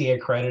ACA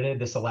accredited.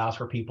 This allows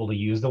for people to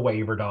use the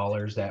waiver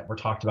dollars that were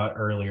talked about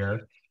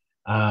earlier.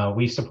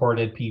 We've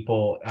supported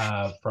people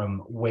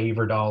from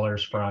waiver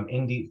dollars from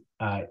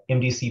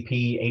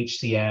MDCP,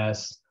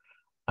 HCS,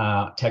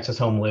 Texas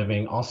Home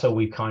Living. Also,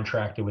 we've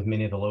contracted with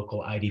many of the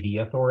local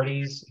IDD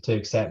authorities to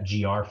accept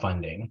GR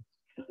funding.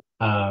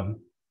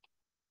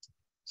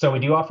 So we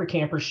do offer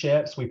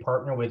camperships. We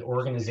partner with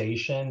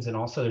organizations, and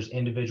also there's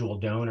individual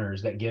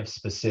donors that give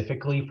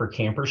specifically for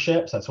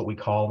camperships. That's what we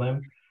call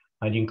them.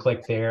 You can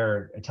click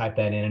there, type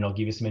that in, and it'll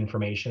give you some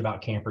information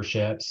about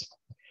camperships.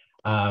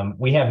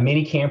 We have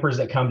many campers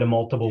that come to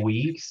multiple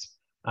weeks.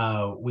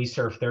 We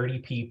serve 30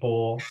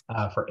 people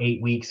for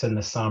 8 weeks in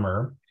the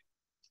summer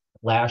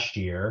last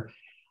year.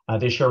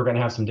 This year, we're going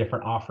to have some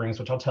different offerings,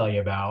 which I'll tell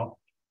you about.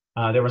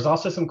 There was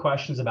also some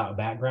questions about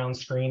background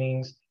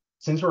screenings.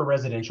 Since we're a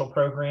residential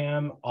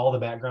program, all the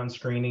background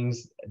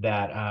screenings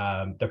that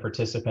the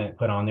participant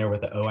put on there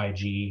with the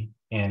OIG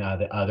and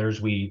the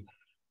others, we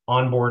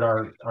onboard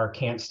our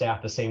camp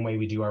staff the same way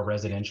we do our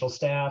residential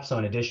staff. So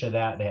in addition to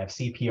that, they have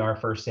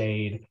CPR, first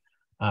aid.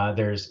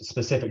 There's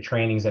specific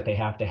trainings that they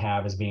have to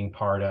have as being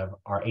part of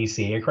our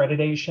ACA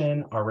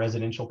accreditation, our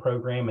residential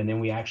program, and then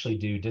we actually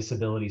do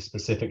disability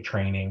specific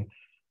training.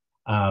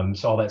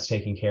 So all that's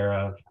taken care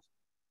of.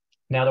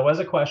 Now, there was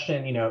a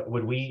question,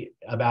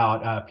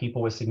 about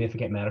people with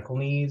significant medical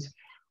needs.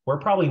 We're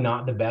probably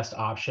not the best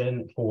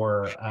option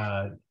for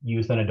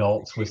youth and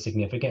adults with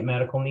significant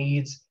medical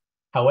needs.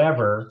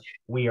 However,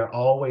 we are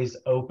always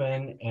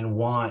open and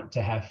want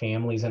to have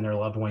families and their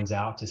loved ones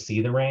out to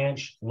see the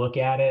ranch, look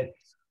at it.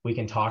 We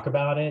can talk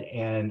about it,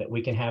 and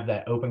we can have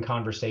that open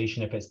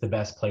conversation if it's the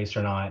best place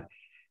or not.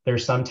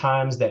 There's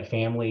sometimes that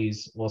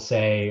families will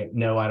say,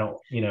 no, I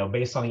don't,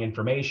 based on the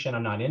information,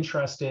 I'm not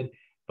interested.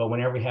 But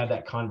whenever we have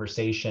that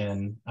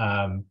conversation,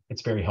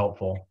 it's very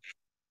helpful.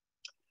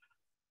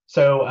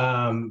 So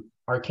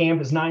our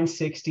camp is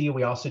 $960.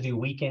 We also do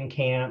weekend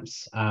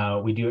camps.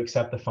 We do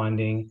accept the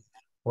funding.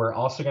 We're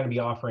also going to be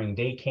offering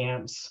day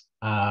camps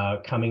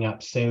coming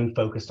up soon,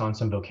 focused on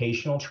some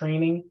vocational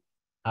training.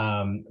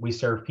 We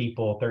serve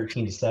people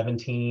 13 to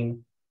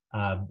 17,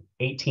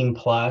 18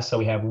 plus. So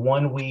we have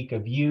 1 week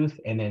of youth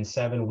and then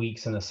 7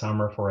 weeks in the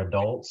summer for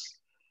adults.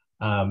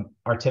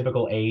 Our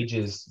typical age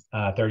is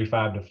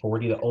 35 to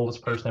 40. The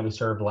oldest person that we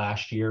served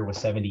last year was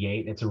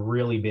 78. It's a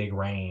really big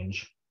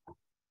range.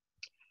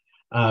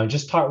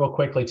 Just talk real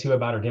quickly too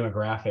about our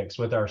demographics.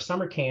 With our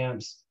summer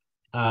camps,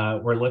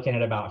 we're looking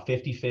at about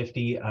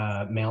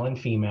 50-50 male and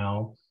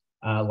female.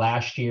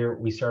 Last year,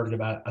 we served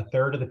about a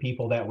third of the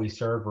people that we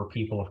served were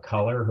people of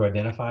color who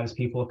identified as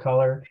people of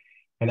color.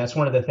 And that's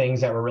one of the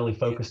things that we're really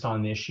focused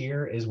on this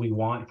year is we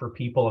want for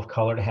people of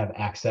color to have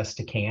access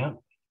to camp.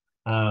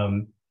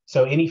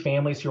 So any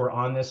families who are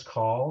on this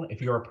call,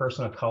 if you're a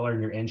person of color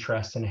and you're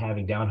interested in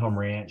having Down Home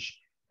Ranch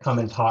come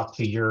and talk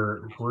to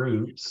your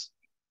groups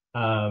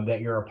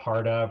that you're a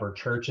part of or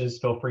churches,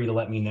 feel free to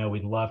let me know.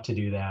 We'd love to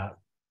do that.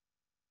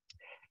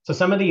 So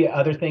some of the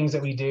other things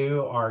that we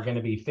do are going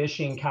to be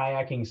fishing,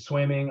 kayaking,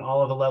 swimming,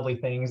 all of the lovely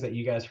things that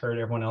you guys heard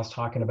everyone else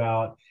talking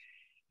about.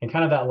 And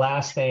kind of that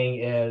last thing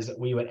is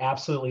we would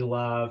absolutely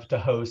love to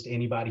host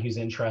anybody who's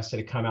interested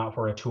to come out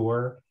for a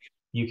tour.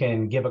 You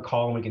can give a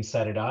call and we can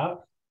set it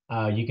up.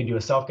 You can do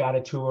a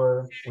self-guided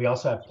tour. We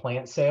also have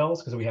plant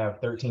sales because we have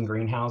 13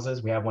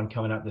 greenhouses. We have one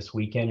coming up this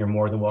weekend. You're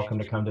more than welcome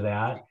to come to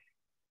that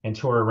and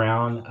tour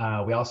around.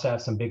 We also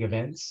have some big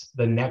events.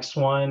 The next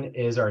one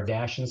is our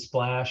Dash and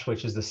Splash,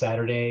 which is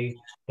the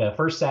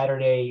first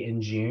Saturday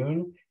in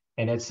June.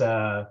 And it's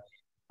a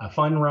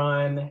fun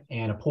run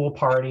and a pool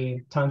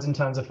party, tons and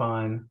tons of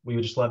fun. We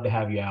would just love to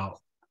have you out.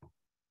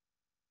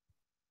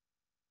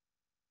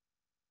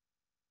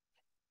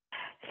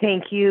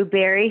 Thank you,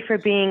 Barry, for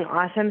being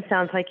awesome.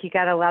 Sounds like you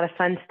got a lot of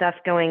fun stuff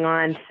going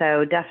on,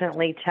 so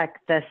definitely check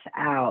this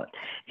out.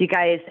 If you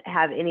guys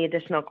have any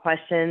additional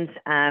questions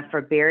for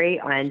Barry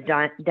on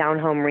Down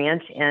Home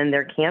Ranch and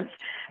their camps,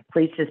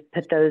 please just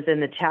put those in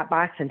the chat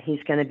box and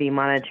he's going to be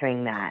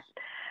monitoring that.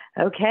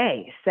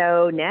 Okay,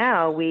 so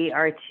now we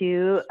are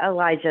to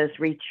Elijah's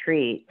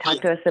retreat. Talk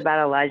to us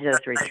about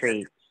Elijah's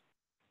retreat.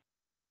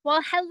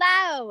 Well,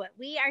 hello.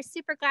 We are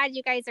super glad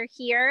you guys are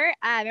here.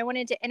 I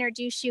wanted to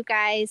introduce you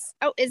guys.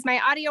 Oh, is my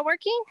audio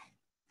working?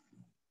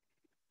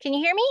 Can you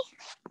hear me?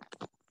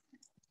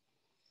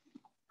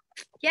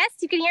 Yes,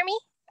 you can hear me?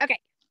 Okay.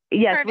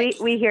 Yes,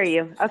 Perfect. we hear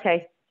you.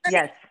 Okay.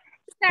 Yes.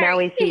 Sorry. Now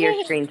we see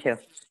your screen too.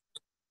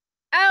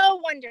 Oh,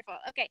 wonderful.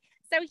 Okay.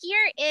 So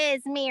here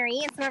is Mary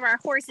and some of our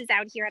horses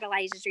out here at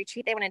Elijah's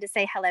Retreat. They wanted to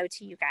say hello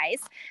to you guys.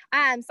 So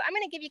I'm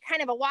going to give you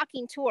kind of a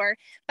walking tour,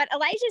 but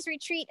Elijah's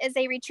Retreat is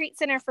a retreat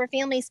center for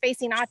families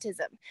facing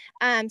autism.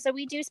 So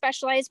we do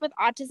specialize with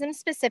autism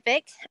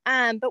specific,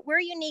 but we're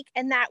unique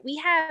in that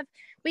we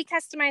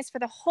customize for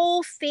the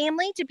whole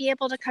family to be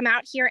able to come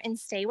out here and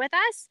stay with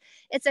us.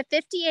 It's a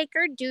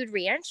 50-acre dude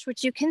ranch,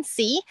 which you can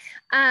see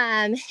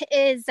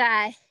is,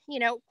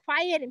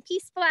 quiet and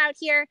peaceful out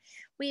here.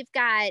 We've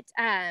got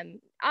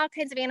all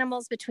kinds of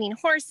animals between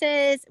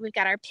horses. We've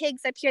got our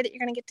pigs up here that you're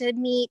going to get to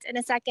meet in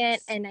a second,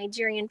 and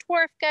Nigerian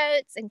dwarf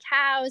goats and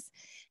cows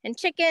and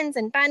chickens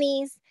and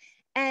bunnies.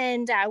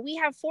 And we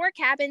have 4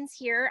 cabins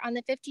here on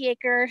the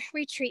 50-acre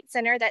retreat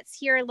center that's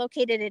here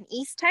located in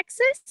East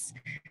Texas.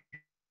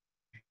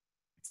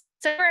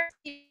 So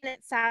we're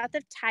south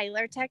of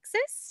Tyler,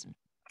 Texas.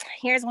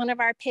 Here's one of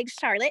our pigs,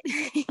 Charlotte.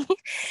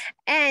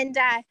 And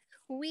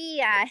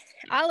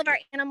all of our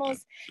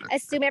animals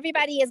assume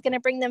everybody is going to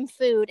bring them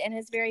food and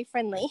is very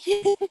friendly.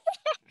 You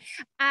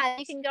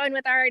can go in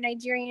with our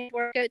Nigerian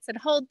dwarf goats and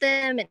hold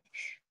them and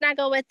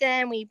snuggle with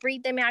them. We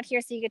breed them out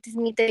here so you get to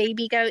meet the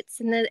baby goats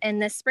in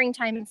the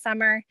springtime and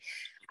summer.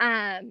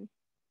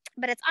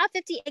 But it's all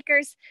 50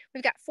 acres.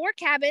 We've got 4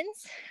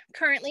 cabins.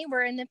 Currently,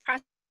 we're in the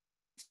process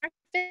of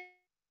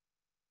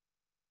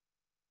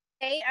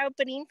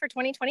opening for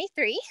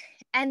 2023.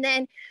 And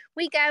then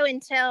we go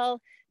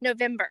until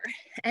November,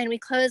 and we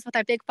close with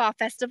our big fall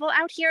festival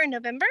out here in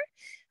November,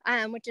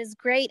 which is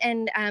great.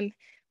 And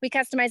we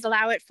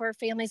allow it for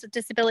families with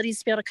disabilities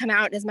to be able to come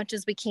out as much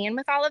as we can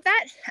with all of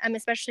that,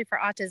 especially for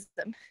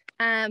autism.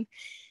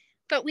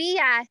 But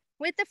we,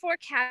 with the 4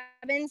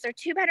 cabins, they're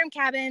 2-bedroom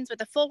cabins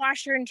with a full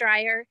washer and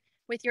dryer,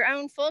 with your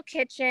own full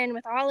kitchen,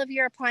 with all of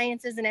your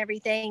appliances and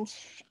everything.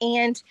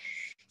 And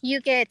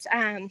you get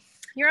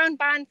your own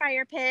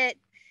bonfire pit,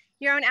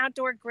 your own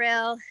outdoor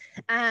grill.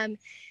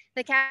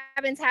 The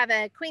cabins have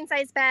a queen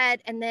size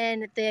bed, and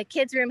then the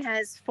kids' room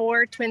has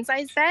 4 twin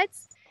size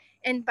beds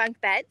and bunk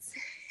beds.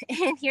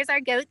 And here's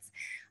our goats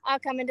all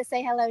coming to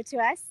say hello to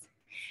us.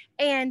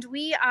 And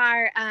we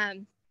are,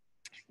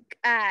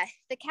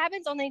 the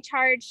cabins only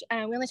charge, we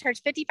only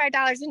charge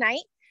 $55 a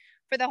night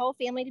for the whole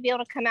family to be able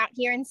to come out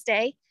here and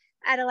stay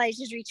at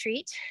Elijah's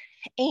Retreat.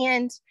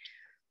 And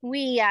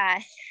we,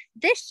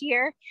 this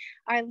year,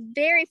 are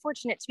very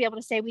fortunate to be able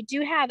to say we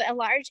do have a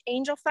large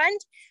angel fund,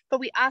 but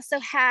we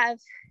also have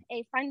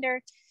a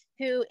funder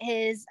who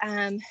is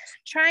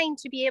trying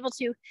to be able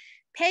to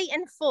pay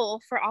in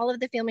full for all of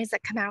the families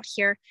that come out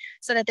here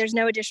so that there's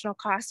no additional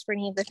cost for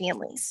any of the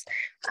families.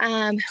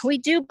 We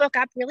do book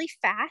up really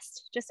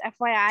fast, just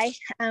FYI.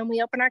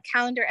 We open our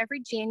calendar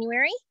every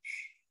January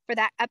for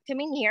that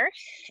upcoming year.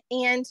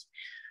 And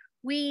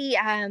we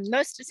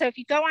so if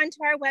you go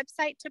onto our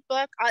website to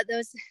book,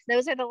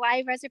 those are the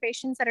live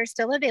reservations that are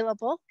still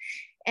available.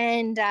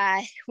 And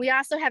we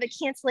also have a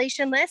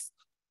cancellation list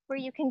where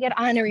you can get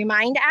on a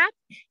Remind app,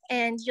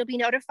 and you'll be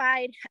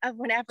notified of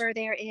whenever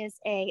there is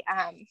a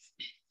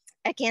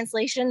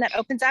cancellation that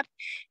opens up,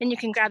 and you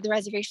can grab the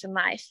reservation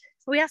live.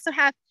 We also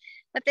have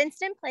a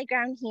fenced-in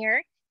playground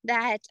here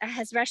that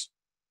has restaurant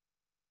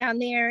down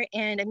there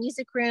and a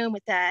music room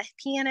with a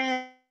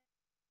piano,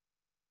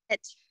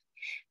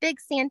 big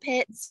sand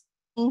pits,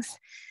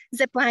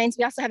 zip lines.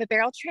 We also have a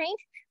barrel train,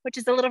 which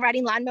is a little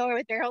riding lawnmower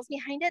with barrels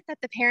behind it that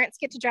the parents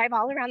get to drive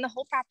all around the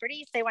whole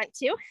property if they want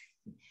to.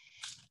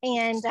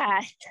 And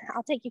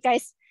I'll take you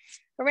guys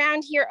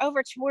around here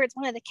over towards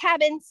one of the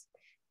cabins.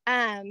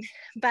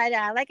 But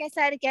like I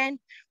said, again,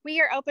 we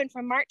are open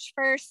from March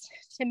 1st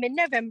to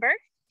mid-November.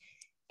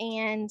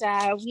 And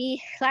we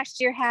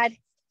last year had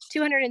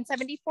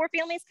 274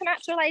 families come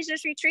out to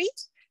Elijah's Retreat.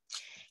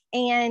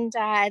 And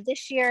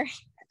this year,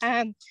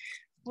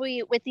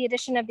 with the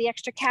addition of the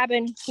extra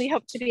cabin, we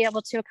hope to be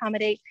able to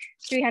accommodate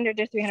 300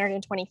 to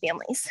 320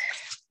 families.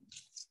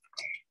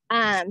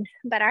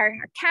 But our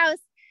cows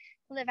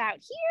live out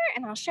here,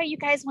 and I'll show you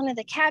guys one of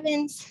the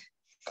cabins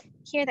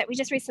here that we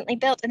just recently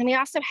built. And then we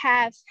also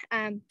have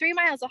 3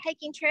 miles of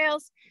hiking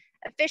trails,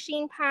 a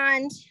fishing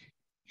pond,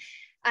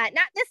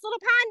 not this little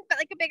pond, but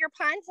like a bigger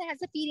pond that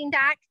has a feeding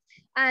dock.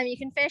 You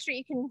can fish, or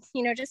you can,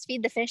 just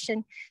feed the fish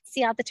and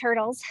see all the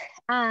turtles.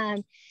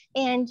 And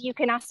you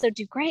can also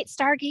do great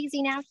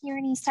stargazing out here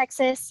in East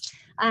Texas.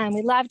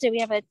 We loved it. We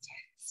have a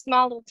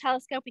small little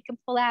telescope we can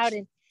pull out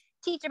and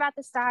teach about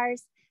the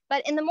stars.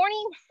 But in the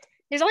morning,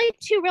 there's only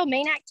 2 real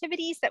main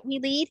activities that we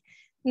lead.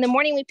 In the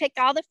morning, we pick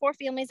all the 4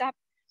 families up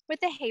with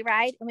the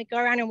hayride, and we go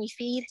around and we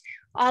feed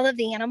all of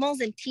the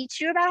animals and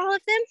teach you about all of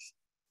them.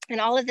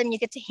 And all of them you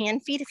get to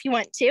hand feed if you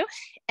want to.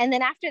 And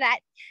then after that,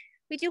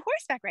 we do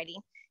horseback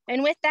riding.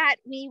 And with that,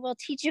 we will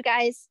teach you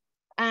guys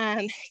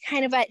kind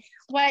of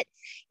what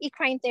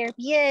equine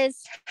therapy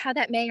is, how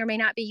that may or may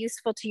not be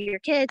useful to your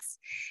kids.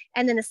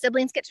 And then the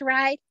siblings get to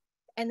ride.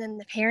 And then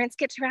the parents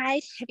get to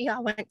ride if you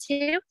all want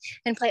to,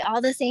 and play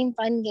all the same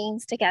fun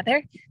games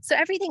together. So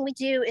everything we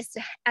do is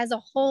as a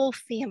whole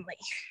family.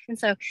 And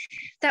so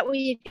that way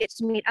you get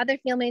to meet other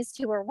families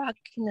who are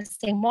walking the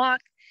same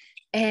walk,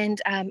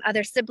 and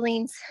other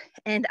siblings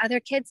and other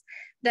kids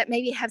that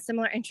maybe have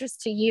similar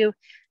interests to you.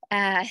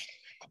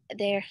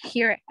 They're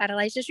here at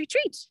Elijah's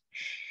Retreat.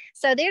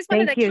 So there's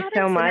one of the cabins. Thank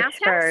you so much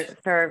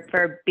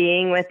for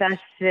being with us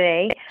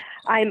today.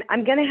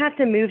 I'm going to have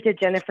to move to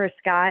Jennifer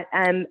Scott.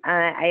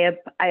 I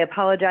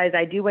apologize.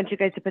 I do want you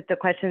guys to put the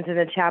questions in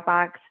the chat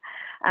box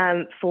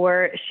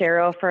for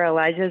Cheryl for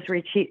Elijah's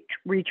retreat.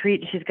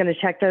 She's going to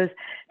check those.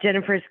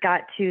 Jennifer's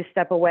got to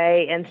step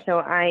away, and so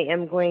I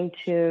am going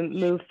to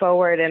move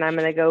forward, and I'm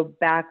going to go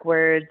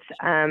backwards.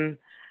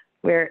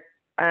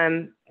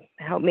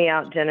 Help me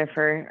out,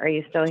 Jennifer. Are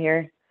you still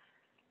here?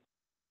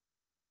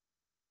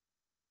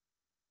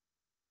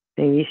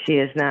 Maybe she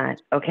is not.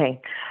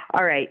 Okay.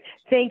 All right.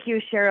 Thank you,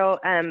 Cheryl,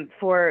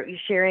 for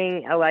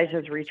sharing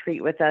Elijah's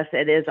retreat with us.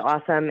 It is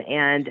awesome.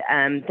 And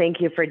thank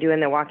you for doing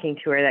the walking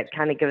tour. That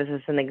kind of gives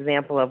us an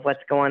example of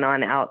what's going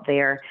on out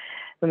there.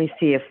 Let me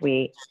see if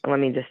let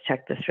me just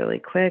check this really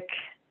quick.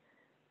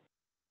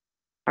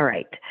 All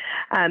right.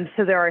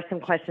 So there are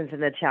some questions in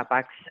the chat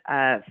box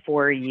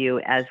for you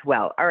as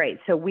well. All right.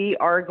 So we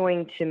are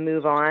going to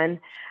move on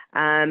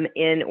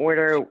in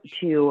order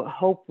to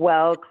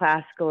Hopewell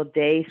Classical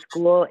Day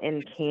School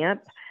and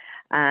Camp.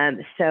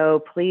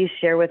 So please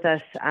share with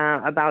us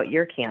about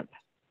your camp.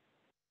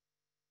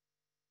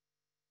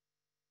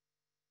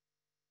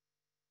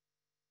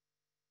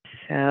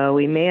 So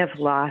we may have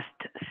lost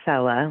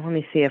Sella. Let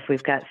me see if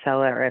we've got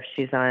Sella or if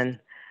she's on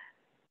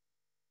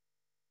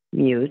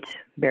mute.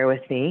 Bear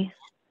with me.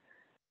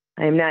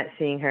 I'm not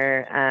seeing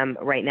her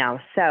right now.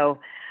 So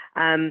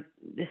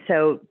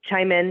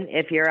chime in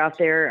if you're out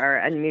there,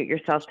 or unmute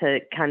yourself to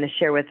kind of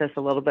share with us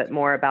a little bit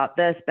more about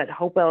this. But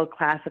Hopewell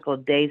Classical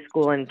Day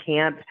School and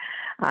Camp,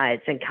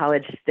 it's in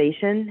College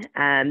Station.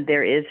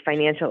 There is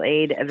financial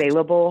aid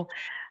available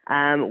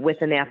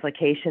with an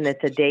application.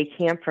 It's a day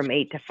camp from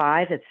 8 to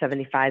 5. It's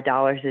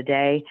 $75 a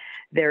day.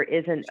 There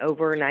is an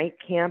overnight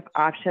camp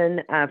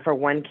option for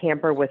one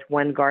camper with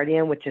one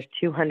guardian, which is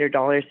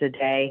 $200 a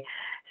day.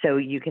 So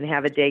you can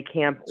have a day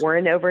camp or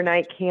an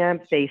overnight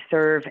camp. They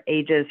serve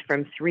ages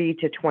from 3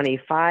 to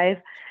 25.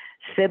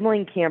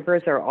 Sibling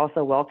campers are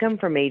also welcome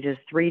from ages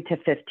 3 to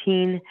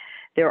 15.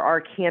 There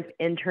are camp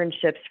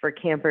internships for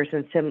campers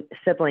and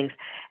siblings.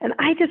 And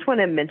I just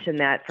want to mention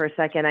that for a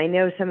second. I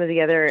know some of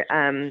the other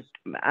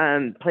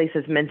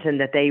places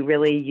mentioned that they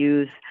really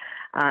use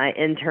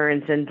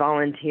interns and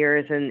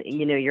volunteers, and,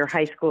 you know, your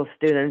high school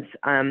students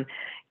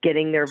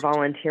getting their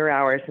volunteer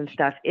hours and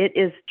stuff. It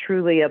is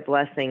truly a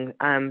blessing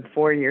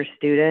for your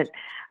student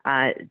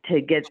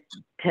to get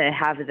to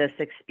have this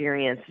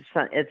experience.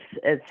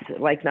 It's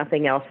like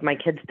nothing else. My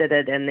kids did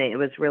it, and it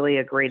was really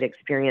a great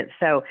experience.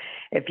 So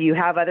if you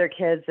have other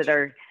kids that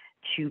are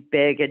too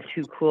big and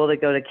too cool to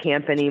go to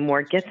camp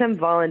anymore, get them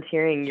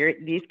volunteering.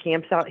 These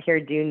camps out here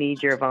do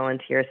need your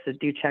volunteers, so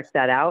do check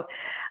that out.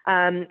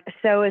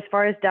 So as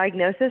far as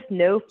diagnosis,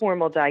 no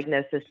formal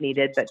diagnosis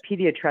needed, but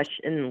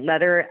pediatrician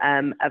letter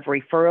of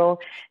referral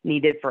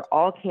needed for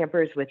all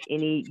campers with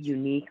any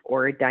unique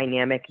or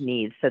dynamic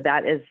needs. So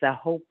that is the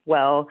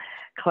Hopewell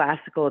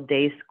Classical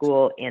Day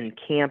School and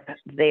Camp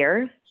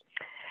there.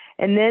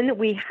 And then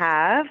we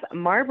have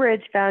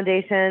Marbridge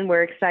Foundation.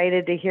 We're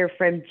excited to hear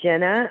from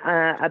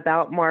Jenna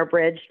about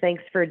Marbridge.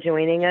 Thanks for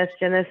joining us,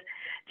 Jenna.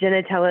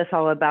 Jenna, tell us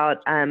all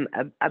about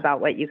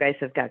what you guys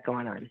have got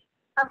going on.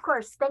 Of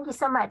course. Thank you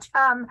so much.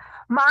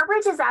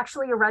 Marbridge is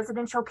actually a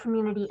residential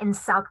community in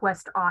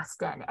Southwest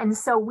Austin. And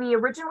so we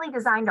originally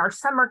designed our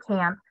summer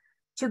camp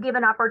to give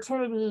an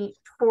opportunity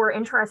for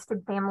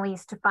interested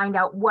families to find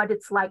out what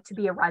it's like to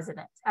be a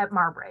resident at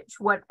Marbridge,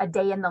 what a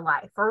day in the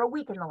life, or a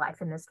week in the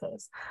life in this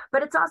case.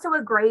 But it's also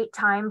a great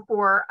time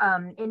for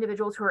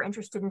individuals who are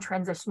interested in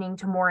transitioning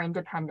to more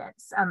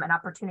independence, an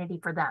opportunity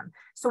for them.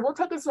 So we'll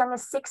take as young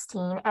as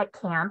 16 at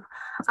camp.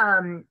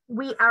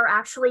 We are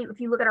actually,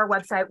 if you look at our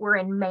website, we're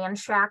in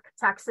Manchac,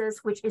 Texas,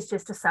 which is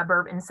just a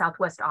suburb in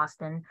Southwest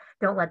Austin.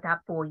 Don't let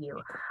that fool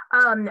you.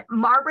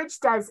 Marbridge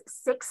does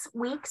 6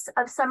 weeks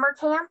of summer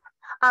camp.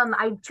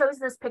 I chose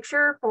this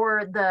picture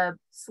for the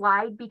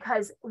slide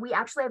because we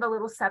actually have a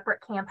little separate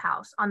camp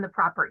house on the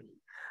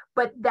property.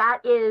 But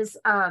that is,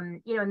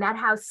 and that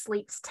house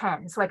sleeps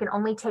 10. So I can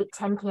only take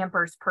 10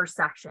 campers per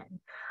section.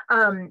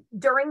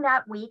 During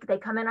that week, they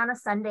come in on a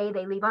Sunday,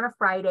 they leave on a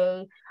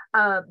Friday.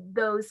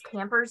 Those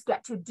campers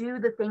get to do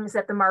the things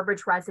that the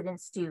Marbridge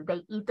residents do.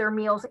 They eat their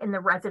meals in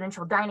the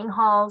residential dining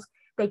halls.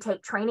 They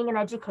take training and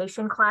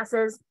education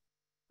classes.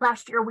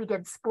 Last year, we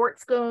did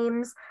sports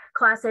games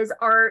classes,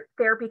 art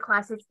therapy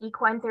classes,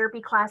 equine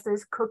therapy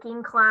classes,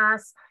 cooking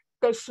class,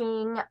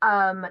 fishing.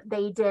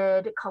 They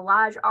did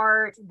collage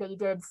art. They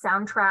did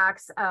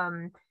soundtracks.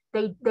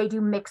 They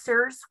do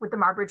mixers with the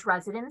Marbridge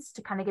residents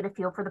to kind of get a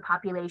feel for the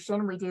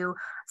population. We do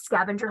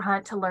scavenger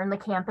hunt to learn the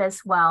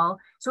campus well.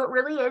 So it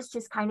really is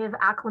just kind of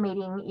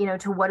acclimating,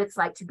 to what it's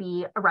like to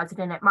be a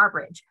resident at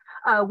Marbridge.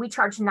 We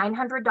charge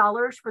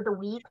 $900 for the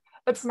week.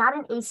 It's not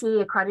an ACA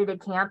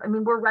accredited camp. I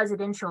mean, we're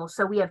residential,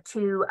 so we have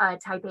 2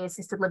 type A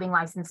assisted living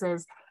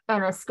licenses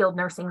and a skilled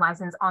nursing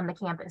license on the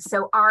campus.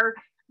 So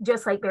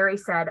just like Barry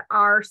said,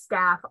 our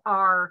staff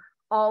are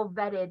all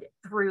vetted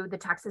through the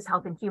Texas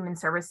Health and Human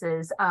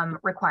Services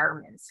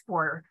requirements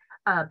for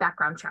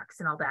background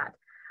checks and all that.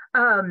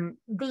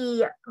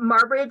 The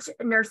Marbridge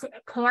Nursing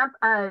Camp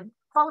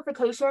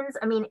qualifications,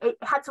 I mean, it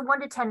has a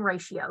 1 to 10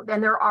 ratio. Then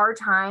there are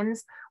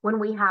times when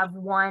we have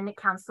 1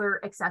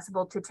 counselor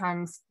accessible to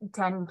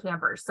 10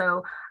 campers.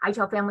 So I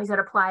tell families that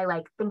apply,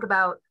 like, think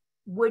about,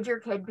 would your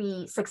kid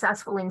be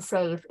successful and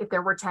safe if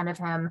there were 10 of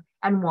him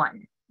and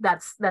 1?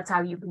 That's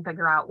how you can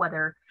figure out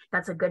whether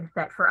that's a good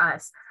fit for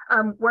us.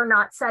 We're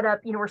not set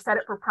up, we're set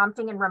up for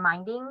prompting and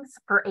remindings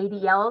for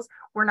ADLs.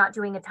 We're not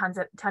doing a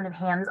ton of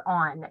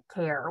hands-on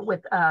care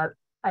with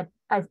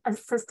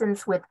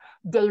assistance with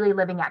daily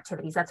living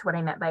activities. That's what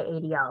I meant by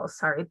ADLs.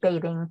 Sorry,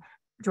 bathing,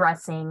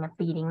 dressing,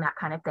 feeding, that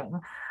kind of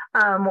thing.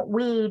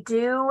 We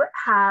do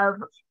have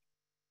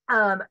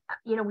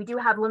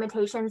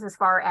limitations as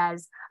far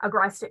as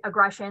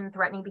aggression,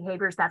 threatening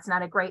behaviors. That's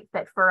not a great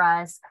fit for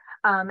us.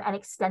 And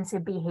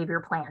extensive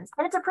behavior plans.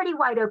 And it's a pretty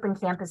wide open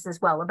campus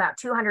as well, about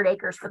 200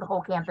 acres for the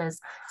whole campus.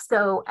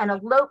 So an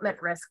elopement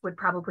risk would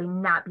probably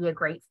not be a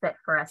great fit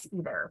for us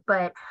either.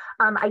 But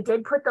I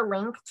did put the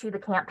link to the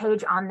camp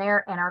page on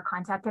there and our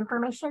contact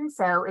information.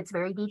 So it's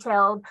very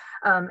detailed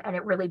and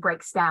it really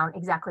breaks down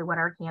exactly what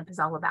our camp is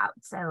all about.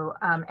 So,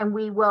 and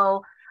we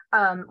will,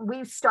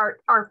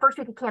 our first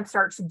week of camp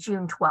starts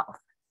June 12th.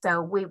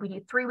 So we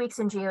do 3 weeks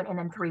in June and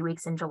then 3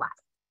 weeks in July.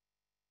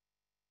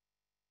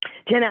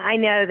 Jenna, I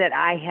know that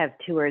I have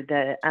toured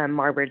the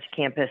Marbridge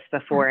campus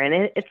before,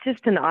 and it's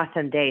just an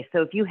awesome day.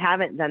 So if you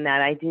haven't done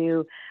that, I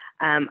do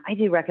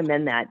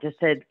recommend that, just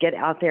to get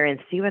out there and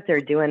see what they're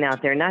doing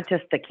out there. Not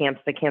just the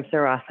camps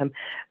are awesome,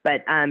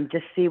 but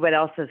just see what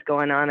else is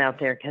going on out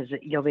there, because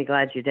you'll be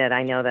glad you did.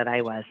 I know that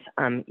I was.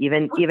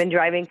 Even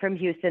driving from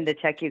Houston to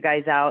check you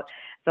guys out.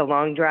 It's a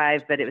long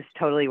drive, but it was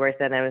totally worth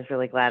it. And I was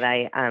really glad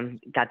I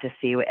got to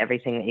see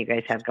everything that you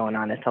guys have going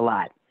on. It's a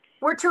lot.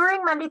 We're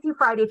touring Monday through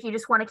Friday if you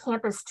just want a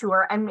campus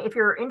tour. And if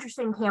you're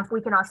interested in camp,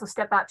 we can also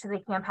step out to the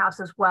camp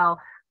house as well.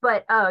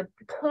 But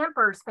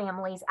campers,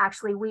 families,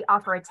 actually, we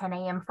offer a 10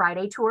 a.m.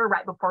 Friday tour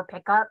right before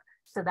pickup.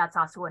 So that's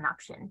also an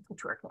option to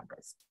tour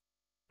campus.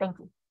 Thank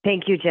you.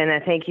 Thank you,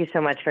 Jenna. Thank you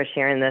so much for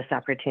sharing this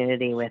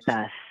opportunity with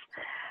us.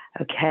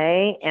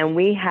 Okay, and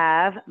we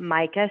have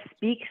Micah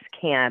Speaks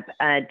Camp.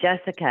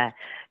 Jessica,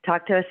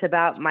 talk to us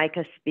about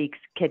Micah Speaks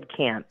Kid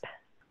Camp.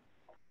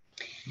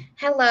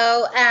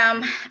 Hello.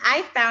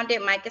 I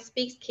founded Micah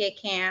Speaks Kid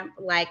Camp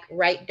like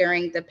right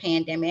during the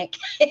pandemic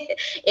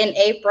in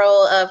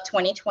April of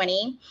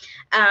 2020.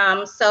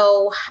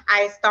 So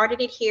I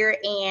started it here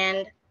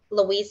in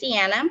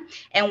Louisiana,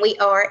 and we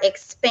are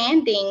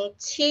expanding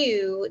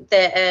to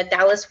the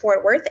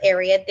Dallas-Fort Worth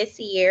area this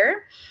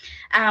year.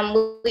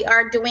 We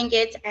are doing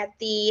it at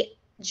the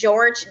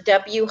George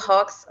W.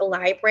 Hawks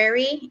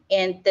Library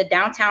in the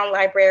downtown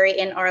library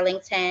in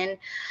Arlington.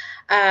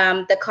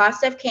 The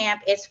cost of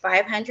camp is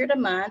 $500 a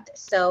month.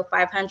 So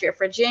 $500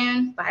 for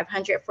June,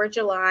 $500 for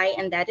July,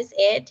 and that is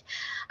it.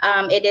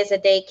 It is a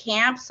day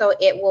camp, so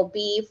it will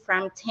be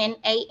from 10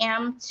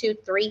 a.m. to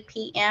 3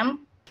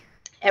 p.m.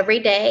 every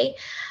day.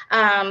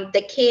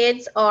 The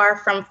kids are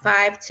from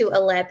 5 to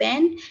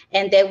 11,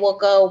 and they will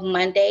go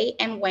Monday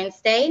and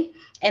Wednesday.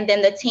 And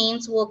then the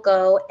teens will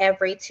go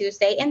every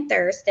Tuesday and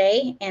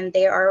Thursday, and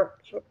they are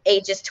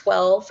ages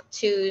 12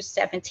 to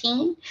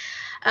 17.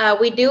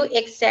 We do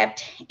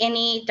accept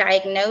any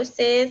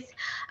diagnosis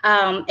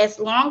as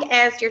long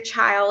as your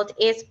child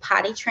is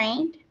potty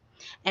trained.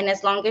 And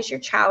as long as your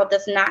child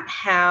does not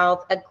have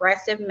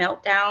aggressive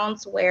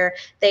meltdowns where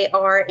they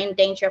are in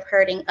danger of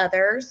hurting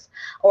others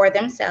or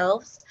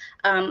themselves,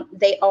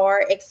 they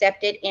are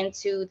accepted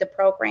into the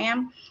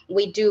program.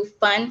 We do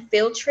fun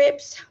field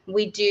trips.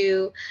 We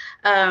do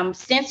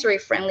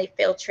sensory-friendly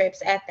field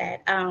trips at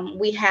that.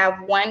 We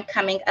have one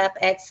coming up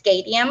at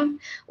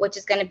Stadium, which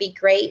is going to be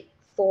great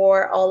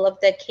for all of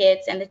the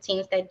kids and the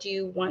teens that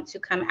do want to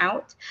come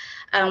out.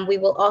 We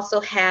will also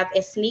have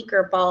a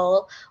sneaker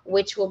ball,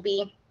 which will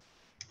be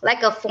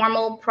like a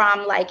formal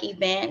prom-like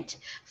event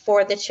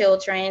for the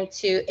children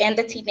and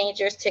the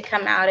teenagers to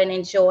come out and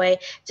enjoy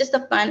just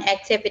a fun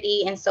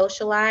activity and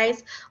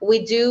socialize.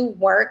 We do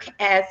work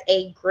as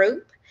a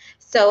group.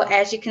 So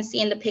as you can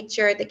see in the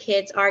picture, the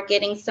kids are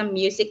getting some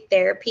music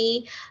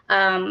therapy.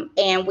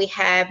 And we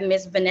have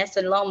Miss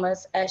Vanessa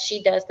Lomas.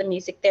 She does the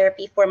music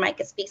therapy for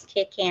Micah Speaks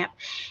Kid Camp.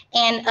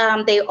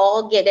 And they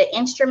all get an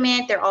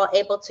instrument. They're all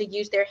able to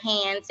use their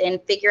hands and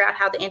figure out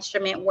how the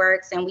instrument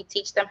works. And we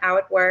teach them how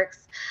it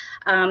works.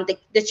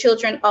 The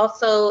children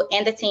also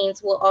and the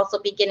teens will also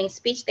be getting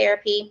speech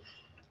therapy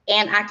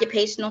and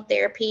occupational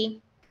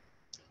therapy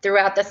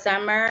throughout the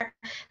summer.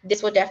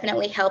 This will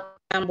definitely help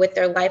them with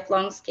their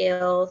lifelong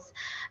skills.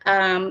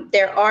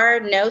 There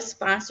are no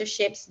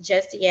sponsorships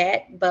just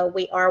yet, but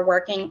we are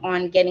working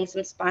on getting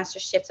some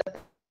sponsorships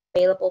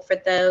available for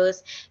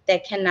those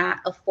that cannot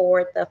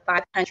afford the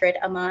 $500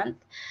 a month.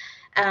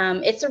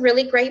 It's a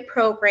really great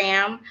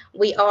program.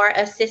 We are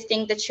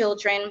assisting the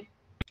children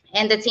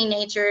and the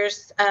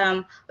teenagers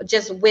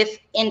just with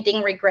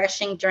ending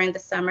regression during the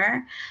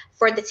summer.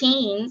 For the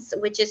teens,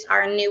 which is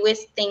our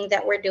newest thing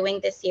that we're doing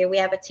this year, we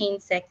have a teen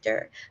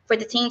sector. For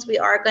the teens, we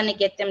are going to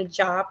get them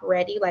job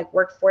ready, like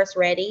workforce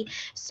ready.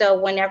 So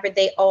whenever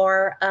they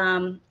are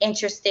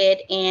interested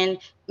in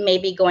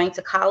maybe going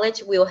to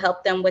college, we'll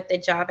help them with the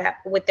job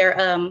with their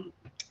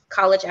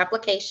college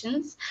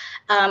applications.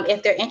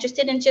 If they're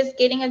interested in just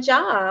getting a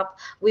job,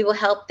 we will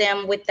help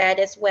them with that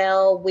as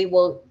well. We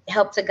will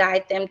help to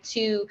guide them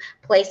to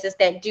places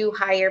that do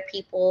hire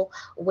people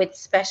with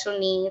special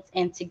needs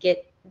and to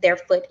get their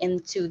foot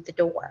into the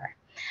door.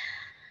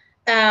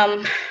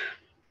 I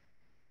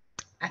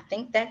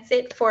think that's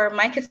it for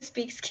Micah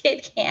Speaks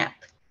Kid Camp.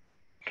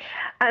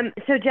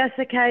 So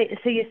Jessica,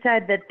 so you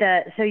said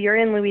that so you're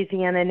in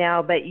Louisiana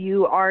now, but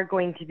you are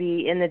going to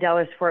be in the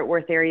Dallas-Fort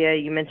Worth area.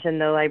 You mentioned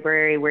the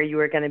library where you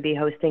are going to be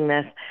hosting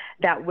this.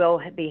 That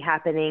will be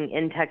happening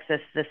in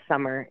Texas this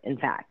summer, in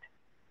fact.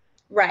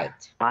 Right.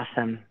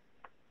 Awesome.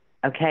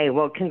 Okay,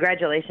 well,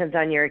 congratulations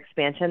on your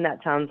expansion.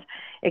 That sounds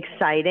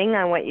exciting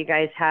on what you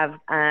guys have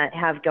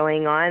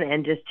going on,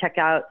 and just check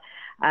out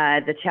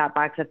the chat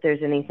box if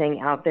there's anything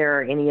out there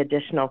or any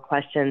additional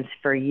questions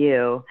for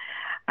you.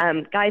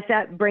 Guys,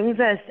 that brings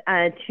us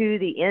to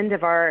the end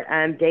of our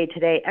day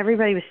today.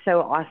 Everybody was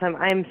so awesome.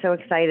 I'm so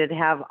excited to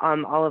have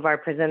all of our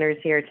presenters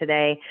here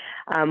today.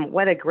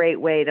 What a great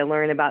way to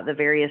learn about the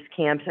various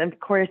camps. And of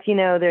course, you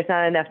know, there's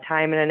not enough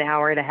time in an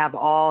hour to have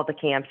all the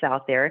camps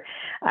out there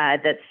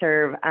that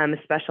serve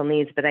special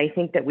needs, but I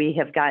think that we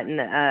have gotten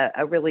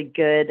a really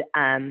good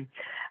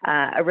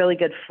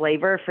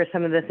flavor for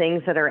some of the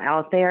things that are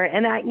out there.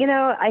 And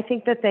I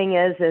think the thing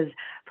is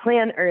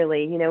plan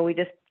early. You know, we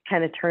just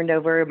kind of turned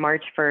over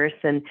March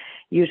 1st, and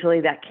usually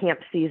that camp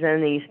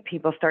season, these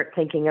people start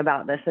thinking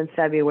about this in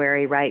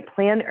February, right?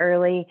 Plan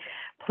early,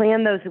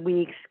 plan those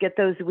weeks, get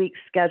those weeks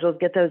scheduled,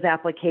 get those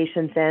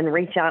applications in,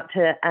 reach out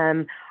to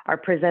our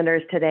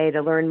presenters today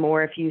to learn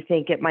more if you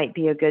think it might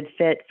be a good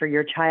fit for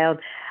your child.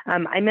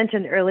 I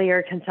mentioned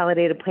earlier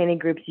Consolidated Planning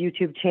Group's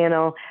YouTube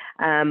channel.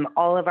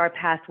 All of our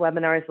past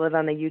webinars live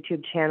on the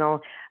YouTube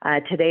channel.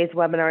 Today's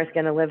webinar is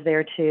going to live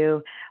there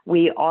too.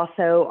 We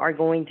also are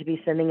going to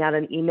be sending out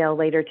an email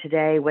later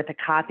today with a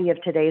copy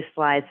of today's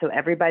slides. So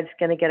everybody's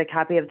going to get a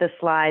copy of the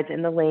slides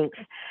and the links,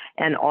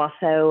 and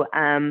also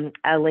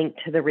a link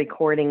to the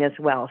recording as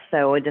well.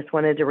 So I just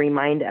wanted to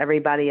remind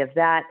everybody of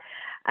that.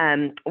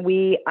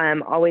 We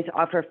always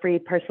offer free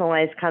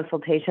personalized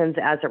consultations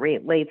as it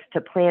relates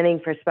to planning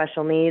for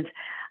special needs.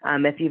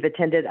 If you've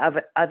attended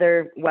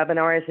other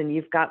webinars and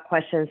you've got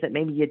questions that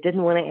maybe you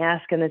didn't want to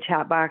ask in the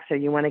chat box, or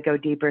you want to go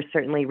deeper,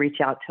 certainly reach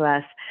out to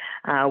us.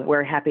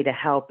 We're happy to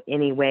help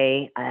any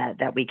way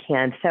that we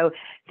can. So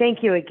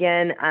thank you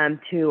again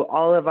to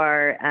all of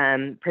our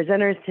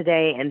presenters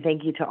today, and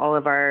thank you to all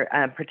of our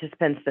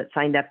participants that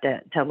signed up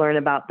to learn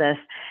about this.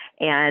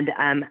 And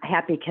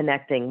happy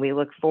connecting. We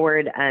look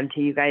forward to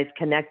you guys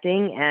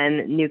connecting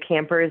and new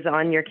campers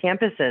on your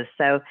campuses.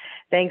 So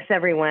thanks,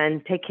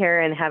 everyone. Take care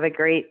and have a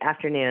great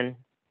afternoon.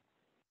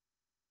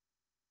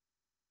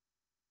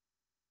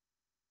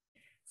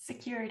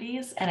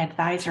 Securities and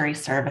advisory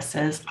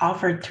services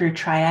offered through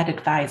Triad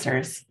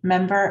Advisors,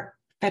 member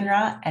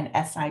FINRA and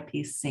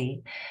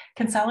SIPC,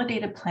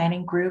 Consolidated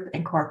Planning Group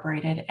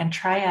Incorporated, and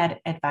Triad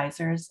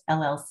Advisors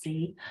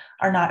LLC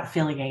are not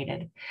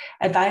affiliated.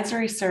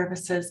 Advisory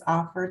services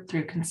offered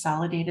through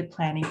Consolidated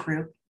Planning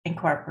Group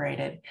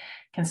Incorporated.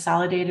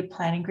 Consolidated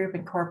Planning Group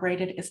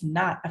Incorporated is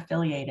not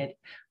affiliated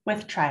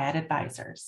with Triad Advisors.